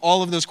asked me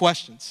all of those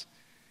questions,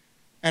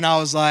 and I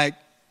was like,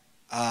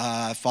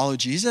 follow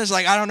Jesus?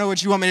 Like, I don't know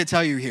what you want me to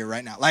tell you here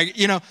right now. Like,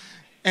 you know,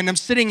 and I'm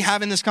sitting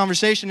having this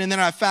conversation, and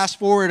then I fast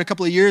forward a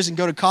couple of years and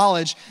go to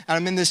college, and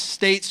I'm in this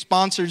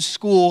state-sponsored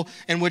school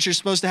in which you're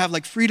supposed to have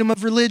like freedom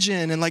of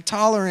religion and like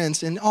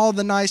tolerance and all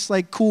the nice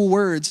like cool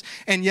words.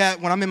 And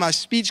yet when I'm in my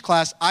speech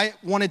class, I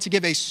wanted to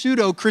give a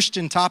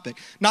pseudo-Christian topic,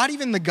 not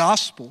even the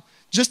gospel,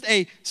 just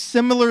a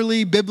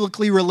similarly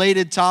biblically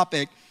related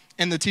topic.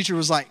 And the teacher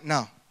was like,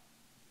 no,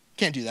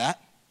 can't do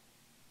that.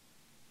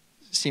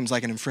 Seems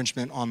like an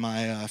infringement on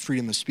my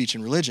freedom of speech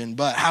and religion.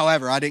 But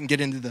however, I didn't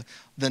get into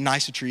the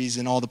niceties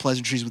and all the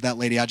pleasantries with that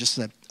lady. I just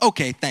said,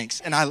 okay,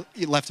 thanks. And I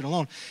left it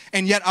alone.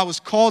 And yet I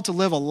was called to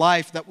live a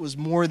life that was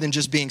more than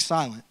just being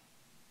silent,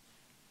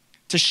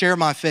 to share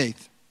my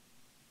faith.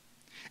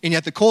 And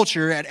yet the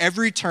culture at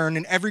every turn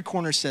and every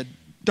corner said,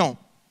 don't.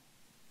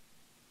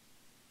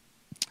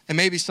 And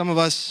maybe some of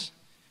us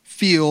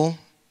feel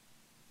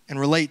and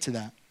relate to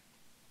that.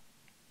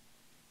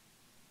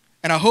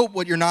 And I hope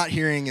what you're not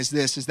hearing is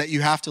this, is that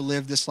you have to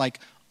live this like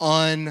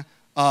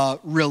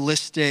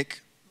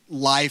unrealistic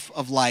life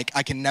of like,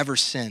 I can never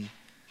sin.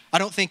 I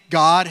don't think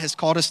God has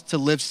called us to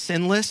live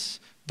sinless,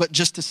 but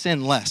just to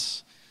sin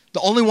less.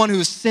 The only one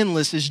who is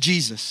sinless is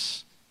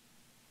Jesus.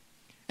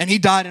 And he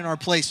died in our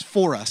place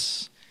for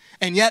us.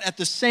 And yet at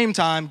the same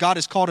time, God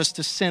has called us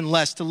to sin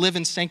less, to live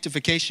in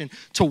sanctification,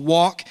 to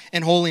walk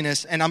in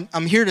holiness. And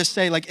I'm here to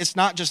say, like, it's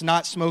not just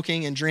not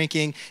smoking and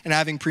drinking and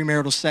having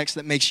premarital sex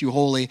that makes you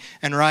holy.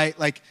 And right,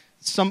 like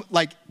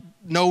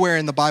nowhere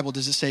in the Bible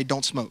does it say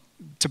don't smoke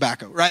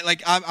tobacco, right?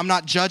 Like I'm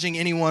not judging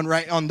anyone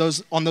right on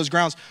those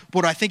grounds.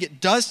 But what I think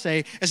it does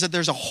say is that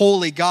there's a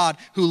holy God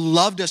who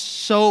loved us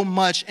so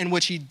much, in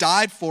which he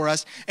died for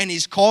us, and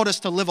he's called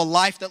us to live a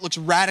life that looks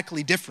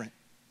radically different.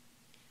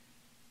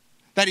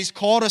 That he's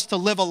called us to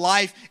live a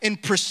life in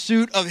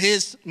pursuit of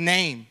his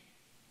name.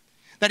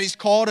 That he's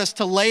called us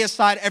to lay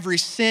aside every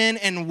sin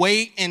and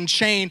weight and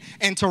chain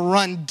and to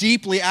run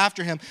deeply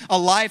after him. A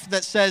life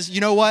that says, you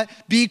know what?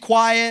 Be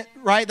quiet,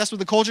 right? That's what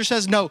the culture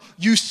says. No,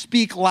 you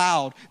speak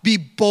loud. Be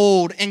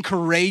bold and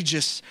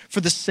courageous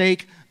for the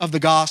sake of the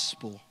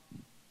gospel.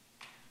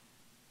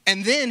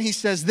 And then he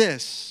says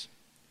this.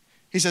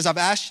 He says, I've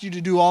asked you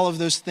to do all of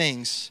those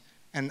things,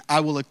 and I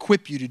will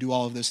equip you to do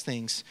all of those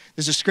things.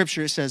 There's a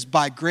scripture, it says,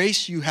 by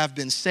grace you have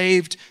been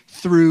saved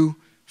through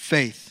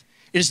faith.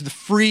 It is the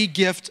free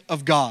gift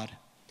of God.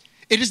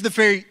 It is the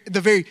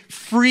very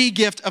free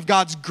gift of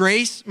God's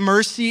grace,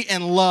 mercy,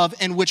 and love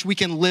in which we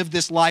can live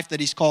this life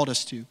that he's called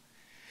us to.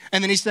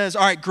 And then he says,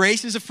 all right,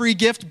 grace is a free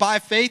gift by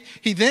faith.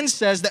 He then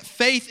says that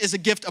faith is a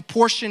gift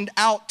apportioned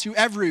out to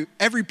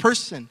every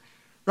person,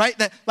 right?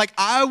 That like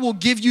I will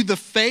give you the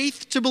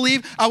faith to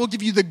believe. I will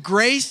give you the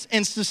grace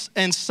and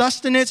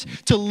sustenance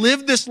to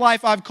live this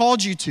life I've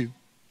called you to.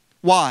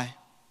 Why?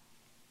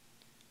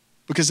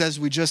 Because as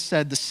we just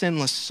said, the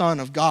sinless Son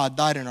of God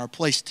died in our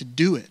place to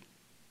do it.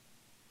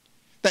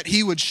 That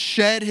he would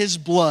shed his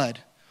blood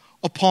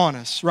upon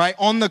us, right,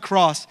 on the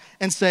cross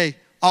and say,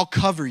 I'll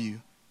cover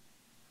you.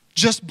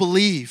 Just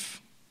believe.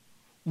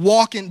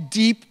 Walk in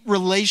deep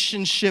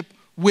relationship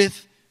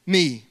with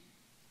me.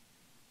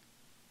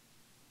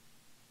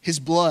 His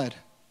blood,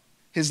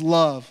 his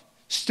love,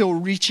 still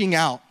reaching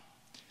out,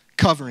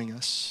 covering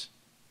us,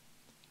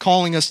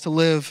 calling us to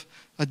live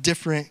a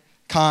different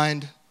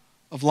kind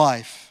of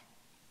life.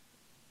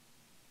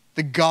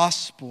 The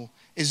gospel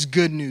is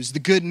good news. The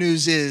good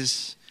news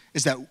is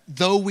that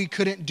though we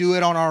couldn't do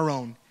it on our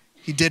own,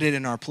 he did it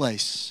in our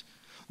place.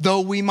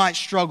 Though we might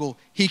struggle,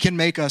 he can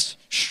make us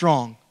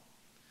strong.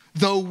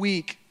 Though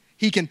weak,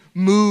 he can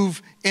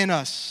move in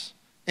us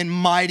in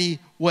mighty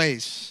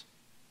ways.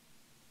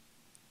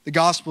 The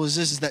gospel is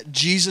this, is that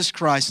Jesus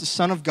Christ, the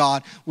Son of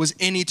God, was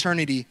in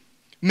eternity,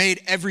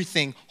 made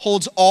everything,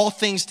 holds all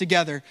things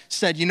together,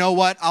 said, you know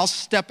what, I'll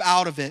step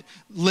out of it,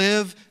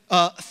 live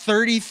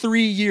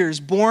 33 years,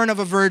 born of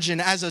a virgin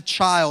as a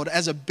child,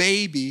 as a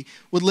baby,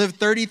 would live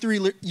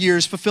 33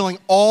 years fulfilling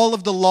all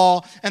of the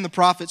law and the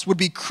prophets, would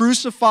be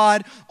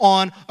crucified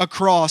on a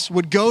cross,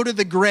 would go to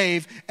the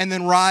grave and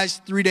then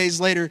rise 3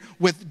 days later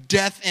with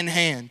death in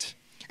hand.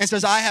 And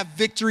says, I have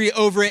victory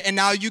over it and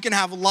now you can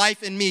have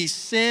life in me.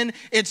 Sin,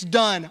 it's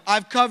done.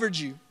 I've covered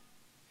you.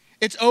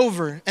 It's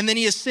over. And then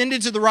he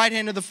ascended to the right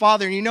hand of the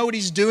Father. And you know what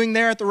he's doing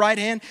there at the right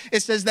hand?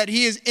 It says that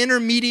he is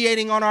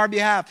intermediating on our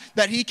behalf,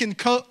 that he can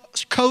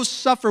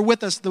co-suffer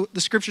with us.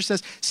 The scripture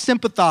says,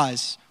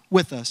 sympathize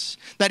with us.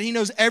 That he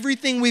knows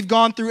everything we've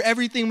gone through,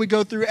 everything we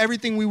go through,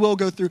 everything we will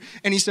go through.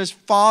 And he says,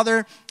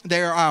 Father,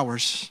 they are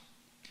ours.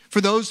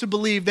 For those who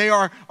believe, they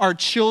are our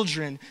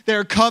children. They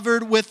are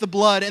covered with the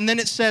blood. And then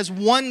it says,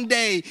 one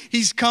day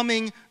he's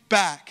coming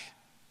back.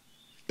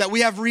 That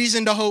we have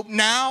reason to hope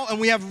now and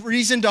we have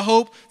reason to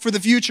hope for the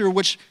future,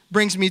 which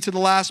brings me to the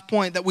last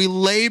point, that we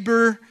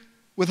labor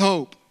with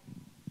hope.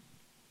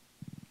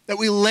 That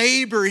we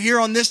labor here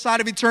on this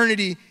side of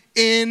eternity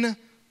in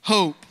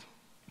hope.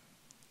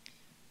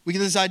 We get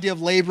this idea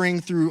of laboring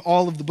through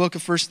all of the book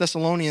of 1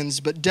 Thessalonians,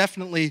 but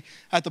definitely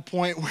at the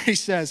point where he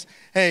says,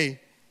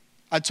 hey,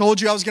 I told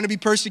you I was going to be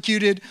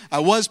persecuted. I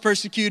was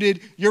persecuted.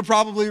 You're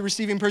probably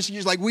receiving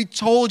persecution. Like we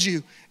told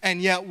you.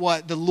 And yet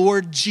what? The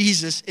Lord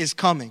Jesus is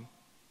coming.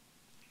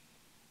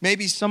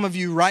 Maybe some of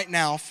you right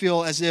now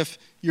feel as if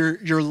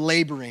you're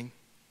laboring,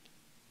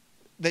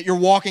 that you're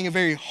walking a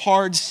very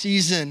hard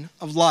season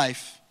of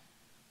life.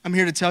 I'm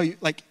here to tell you,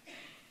 like,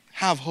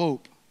 have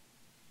hope.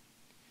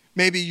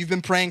 Maybe you've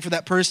been praying for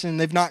that person,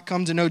 they've not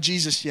come to know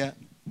Jesus yet.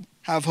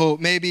 Have hope.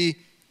 Maybe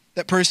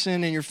that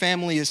person in your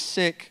family is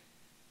sick.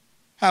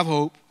 Have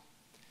hope.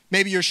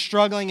 Maybe you're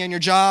struggling in your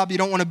job, you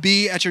don't want to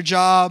be at your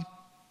job.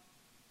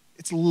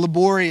 It's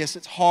laborious,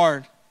 it's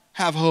hard.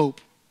 Have hope.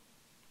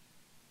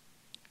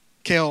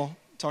 Cale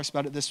talks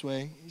about it this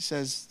way. He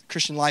says,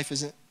 Christian life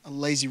isn't a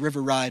lazy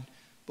river ride,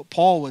 but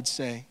Paul would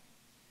say,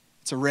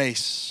 it's a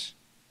race.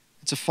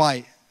 It's a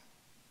fight.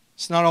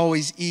 It's not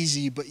always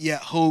easy, but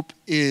yet hope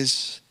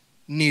is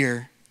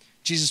near.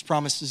 Jesus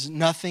promises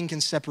nothing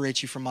can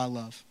separate you from my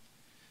love.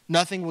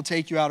 Nothing will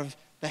take you out of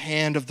the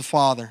hand of the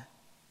Father.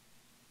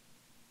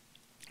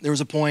 There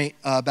was a point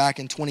back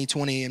in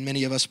 2020, and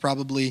many of us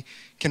probably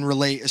can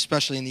relate,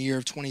 especially in the year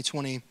of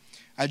 2020.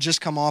 I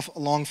just come off a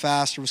long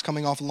fast, or was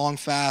coming off a long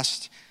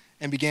fast,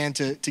 and began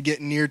to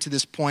get near to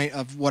this point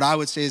of what I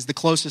would say is the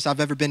closest I've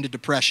ever been to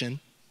depression.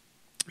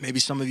 Maybe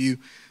some of you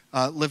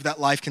live that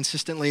life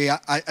consistently.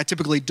 I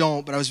typically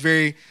don't, but I was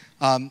very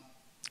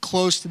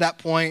close to that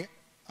point.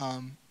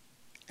 And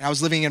I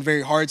was living in a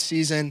very hard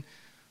season.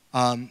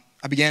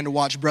 I began to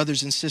watch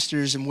brothers and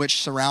sisters in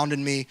which surrounded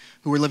me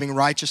who were living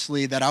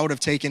righteously that I would have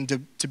taken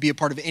to be a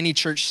part of any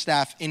church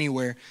staff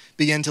anywhere,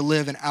 begin to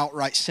live in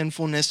outright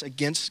sinfulness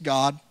against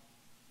God.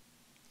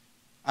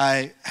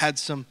 I had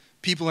some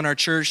people in our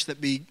church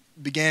that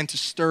began to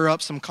stir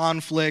up some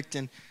conflict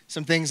and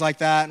some things like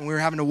that, and we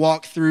were having to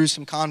walk through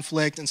some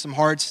conflict and some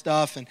hard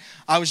stuff, and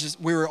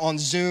we were on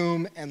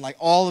Zoom and like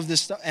all of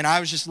this stuff, and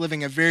I was just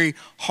living a very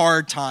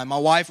hard time. My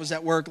wife was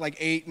at work like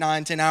 8,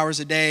 9, 10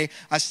 hours a day.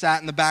 I sat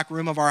in the back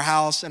room of our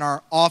house in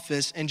our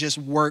office and just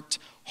worked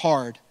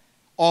hard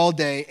all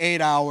day,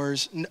 8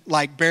 hours,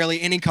 like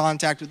barely any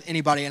contact with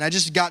anybody. And I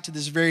just got to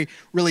this very,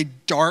 really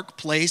dark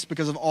place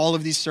because of all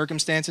of these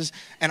circumstances.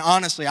 And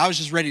honestly, I was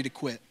just ready to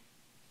quit.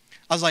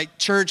 I was like,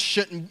 church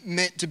shouldn't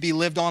meant to be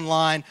lived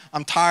online.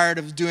 I'm tired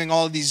of doing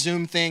all of these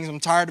Zoom things. I'm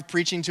tired of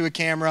preaching to a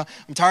camera.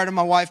 I'm tired of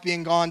my wife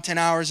being gone 10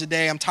 hours a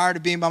day. I'm tired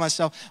of being by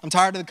myself. I'm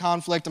tired of the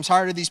conflict. I'm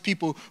tired of these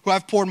people who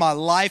I've poured my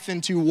life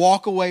into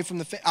walk away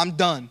from I'm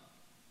done.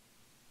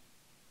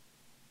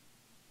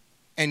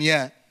 And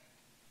yet,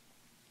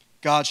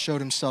 God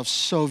showed himself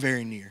so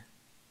very near.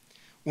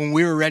 When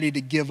we were ready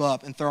to give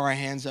up and throw our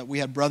hands up, we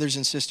had brothers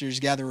and sisters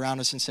gather around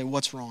us and say,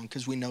 what's wrong?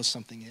 Because we know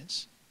something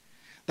is.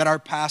 That our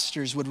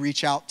pastors would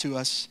reach out to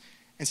us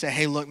and say,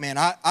 hey, look, man,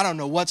 I don't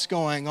know what's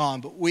going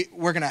on, but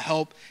we're going to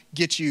help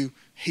get you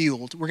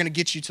healed. We're going to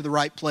get you to the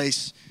right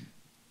place.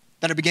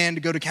 That I began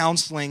to go to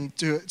counseling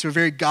to a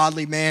very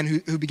godly man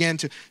who began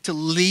to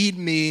lead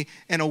me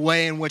in a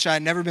way in which I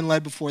had never been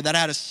led before. That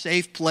I had a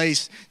safe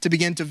place to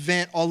begin to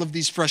vent all of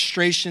these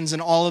frustrations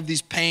and all of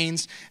these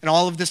pains and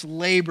all of this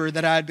labor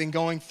that I had been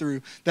going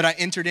through. That I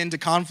entered into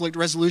conflict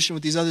resolution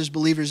with these other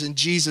believers, and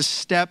Jesus,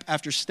 step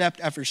after step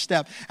after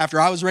step,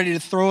 after I was ready to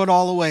throw it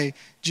all away,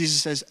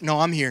 Jesus says, no,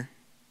 I'm here.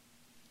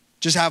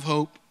 Just have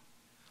hope.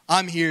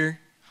 I'm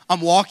here.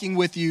 I'm walking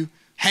with you.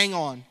 Hang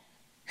on.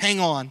 Hang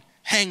on.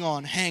 Hang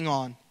on, hang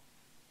on.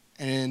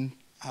 And in,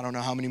 I don't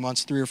know how many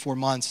months, 3 or 4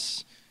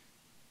 months,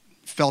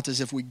 felt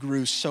as if we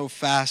grew so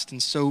fast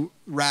and so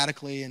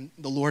radically, and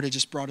the Lord had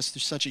just brought us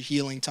through such a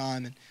healing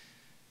time. And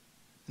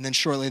then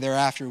shortly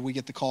thereafter, we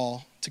get the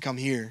call to come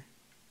here.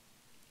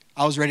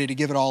 I was ready to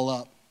give it all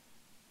up.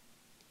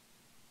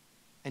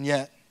 And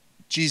yet,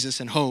 Jesus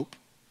and hope,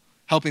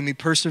 helping me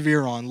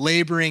persevere on,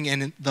 laboring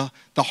in the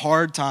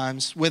hard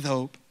times with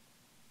hope,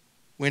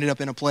 we ended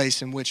up in a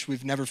place in which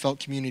we've never felt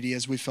community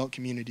as we felt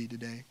community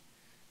today.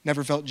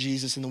 Never felt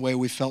Jesus in the way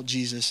we felt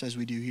Jesus as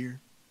we do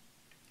here.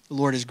 The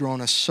Lord has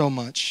grown us so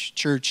much.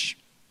 Church,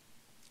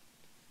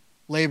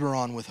 labor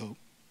on with hope.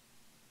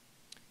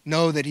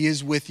 Know that he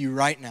is with you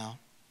right now.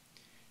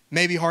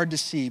 Maybe hard to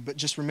see, but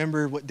just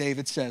remember what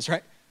David says,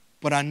 right?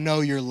 But I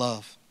know your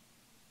love.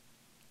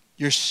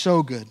 You're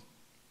so good.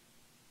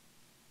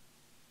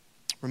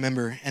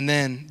 Remember, and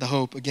then the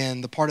hope,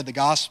 again, the part of the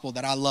gospel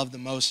that I love the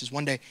most is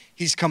one day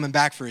he's coming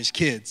back for his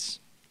kids.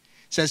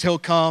 It says he'll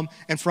come,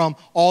 and from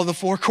all the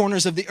 4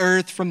 corners of the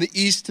earth, from the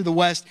east to the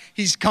west,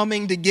 he's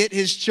coming to get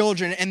his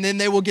children, and then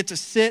they will get to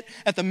sit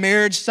at the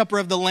marriage supper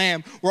of the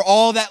Lamb, where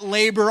all that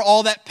labor,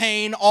 all that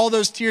pain, all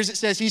those tears, it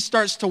says he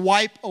starts to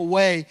wipe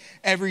away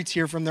every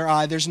tear from their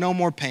eye. There's no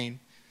more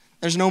pain.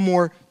 There's no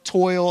more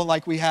toil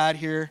like we had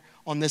here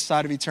on this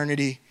side of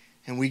eternity,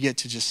 and we get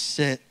to just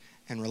sit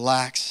and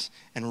relax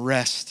and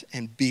rest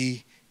and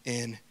be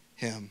in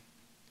him.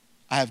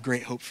 I have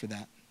great hope for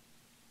that.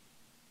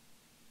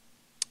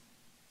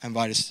 I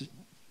invite us to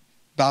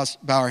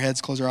bow our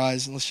heads, close our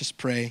eyes, and let's just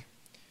pray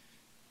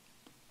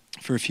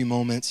for a few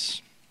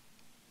moments.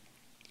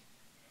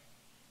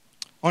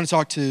 I want to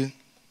talk to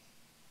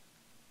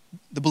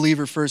the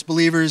believer first.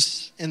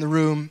 Believers in the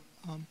room,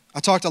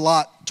 I talked a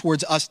lot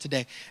towards us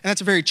today, and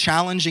that's a very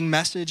challenging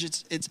message.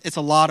 It's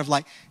a lot of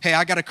like, hey,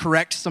 I got to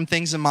correct some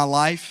things in my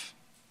life.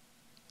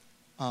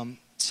 It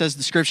says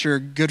the scripture,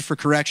 good for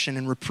correction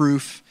and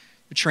reproof,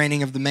 the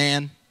training of the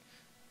man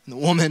and the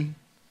woman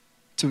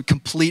to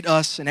complete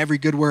us in every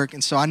good work.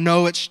 And so I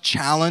know it's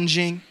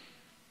challenging,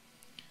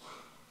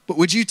 but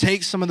would you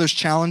take some of those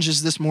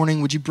challenges this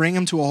morning? Would you bring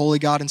them to a holy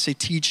God and say,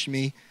 teach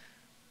me,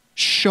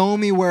 show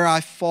me where I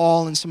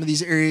fall in some of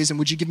these areas, and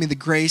would you give me the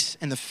grace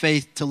and the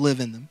faith to live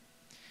in them?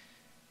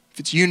 If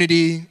it's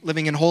unity,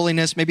 living in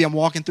holiness, maybe I'm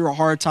walking through a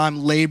hard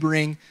time,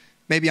 laboring,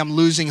 maybe I'm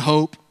losing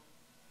hope.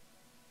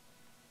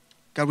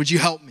 God, would you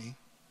help me?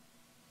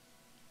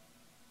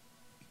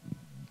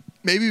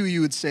 Maybe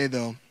you would say,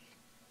 though,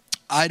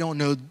 I don't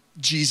know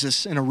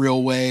Jesus in a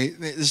real way.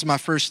 This is my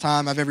first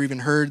time I've ever even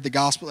heard the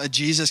gospel that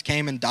Jesus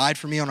came and died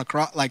for me on a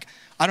cross. Like,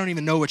 I don't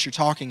even know what you're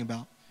talking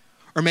about.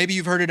 Or maybe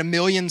you've heard it a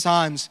million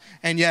times,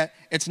 and yet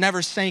it's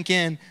never sank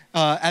in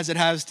as it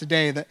has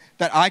today, that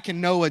I can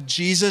know a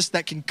Jesus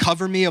that can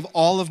cover me of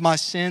all of my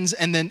sins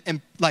and then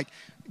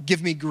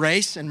give me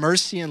grace and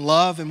mercy and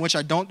love in which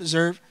I don't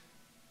deserve.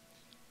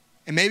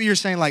 And maybe you're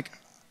saying, like,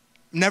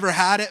 never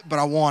had it, but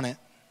I want it.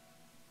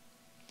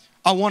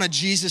 I want a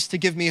Jesus to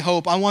give me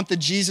hope. I want the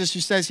Jesus who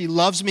says he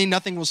loves me.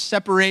 Nothing will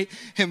separate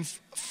him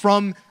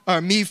from, or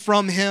me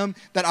from him,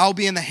 that I'll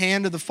be in the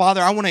hand of the Father.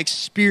 I want to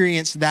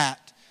experience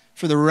that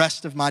for the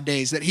rest of my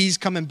days, that he's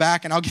coming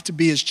back and I'll get to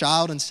be his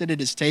child and sit at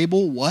his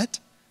table. What?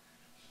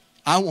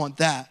 I want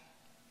that.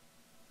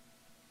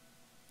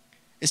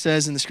 It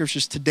says in the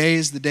scriptures, today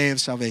is the day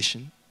of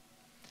salvation.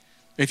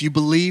 If you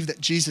believe that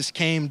Jesus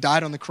came,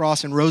 died on the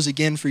cross, and rose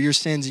again for your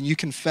sins, and you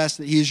confess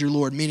that he is your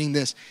Lord, meaning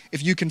this,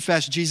 if you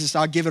confess, Jesus,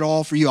 I'll give it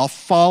all for you. I'll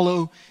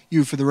follow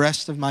you for the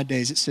rest of my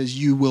days. It says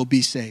you will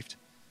be saved.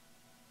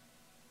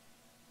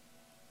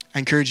 I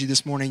encourage you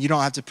this morning, you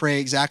don't have to pray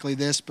exactly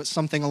this, but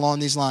something along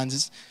these lines.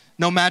 It's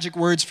no magic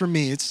words from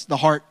me. It's the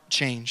heart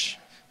change,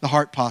 the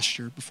heart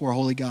posture before a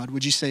holy God.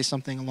 Would you say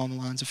something along the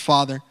lines of,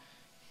 Father,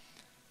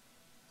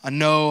 I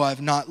know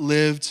I've not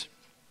lived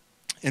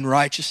in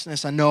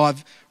righteousness. I know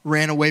I've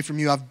ran away from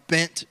you. I've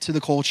bent to the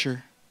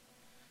culture.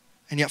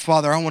 And yet,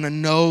 Father, I want to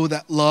know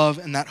that love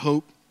and that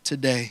hope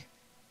today.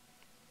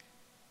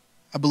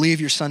 I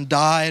believe your son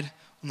died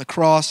on the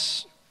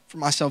cross for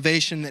my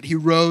salvation, that he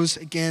rose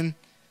again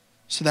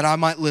so that I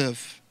might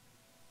live.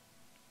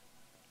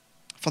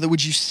 Father,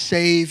 would you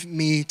save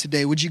me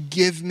today? Would you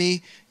give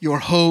me your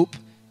hope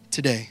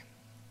today?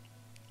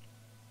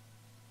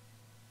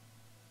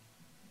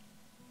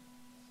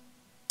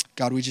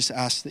 God, we just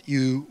ask that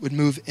you would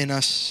move in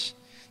us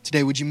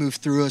today. Would you move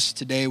through us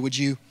today? Would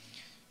you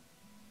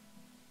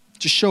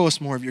just show us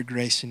more of your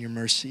grace and your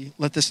mercy?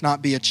 Let this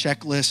not be a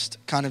checklist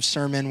kind of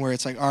sermon where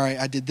it's like, all right,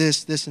 I did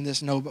this, this, and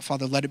this. No, but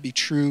Father, let it be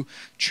true,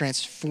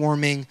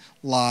 transforming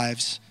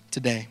lives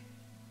today.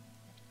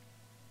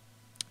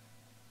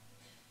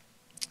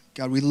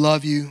 God, we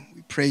love you.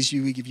 We praise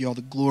you. We give you all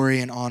the glory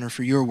and honor,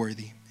 for you're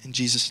worthy. In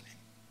Jesus' name.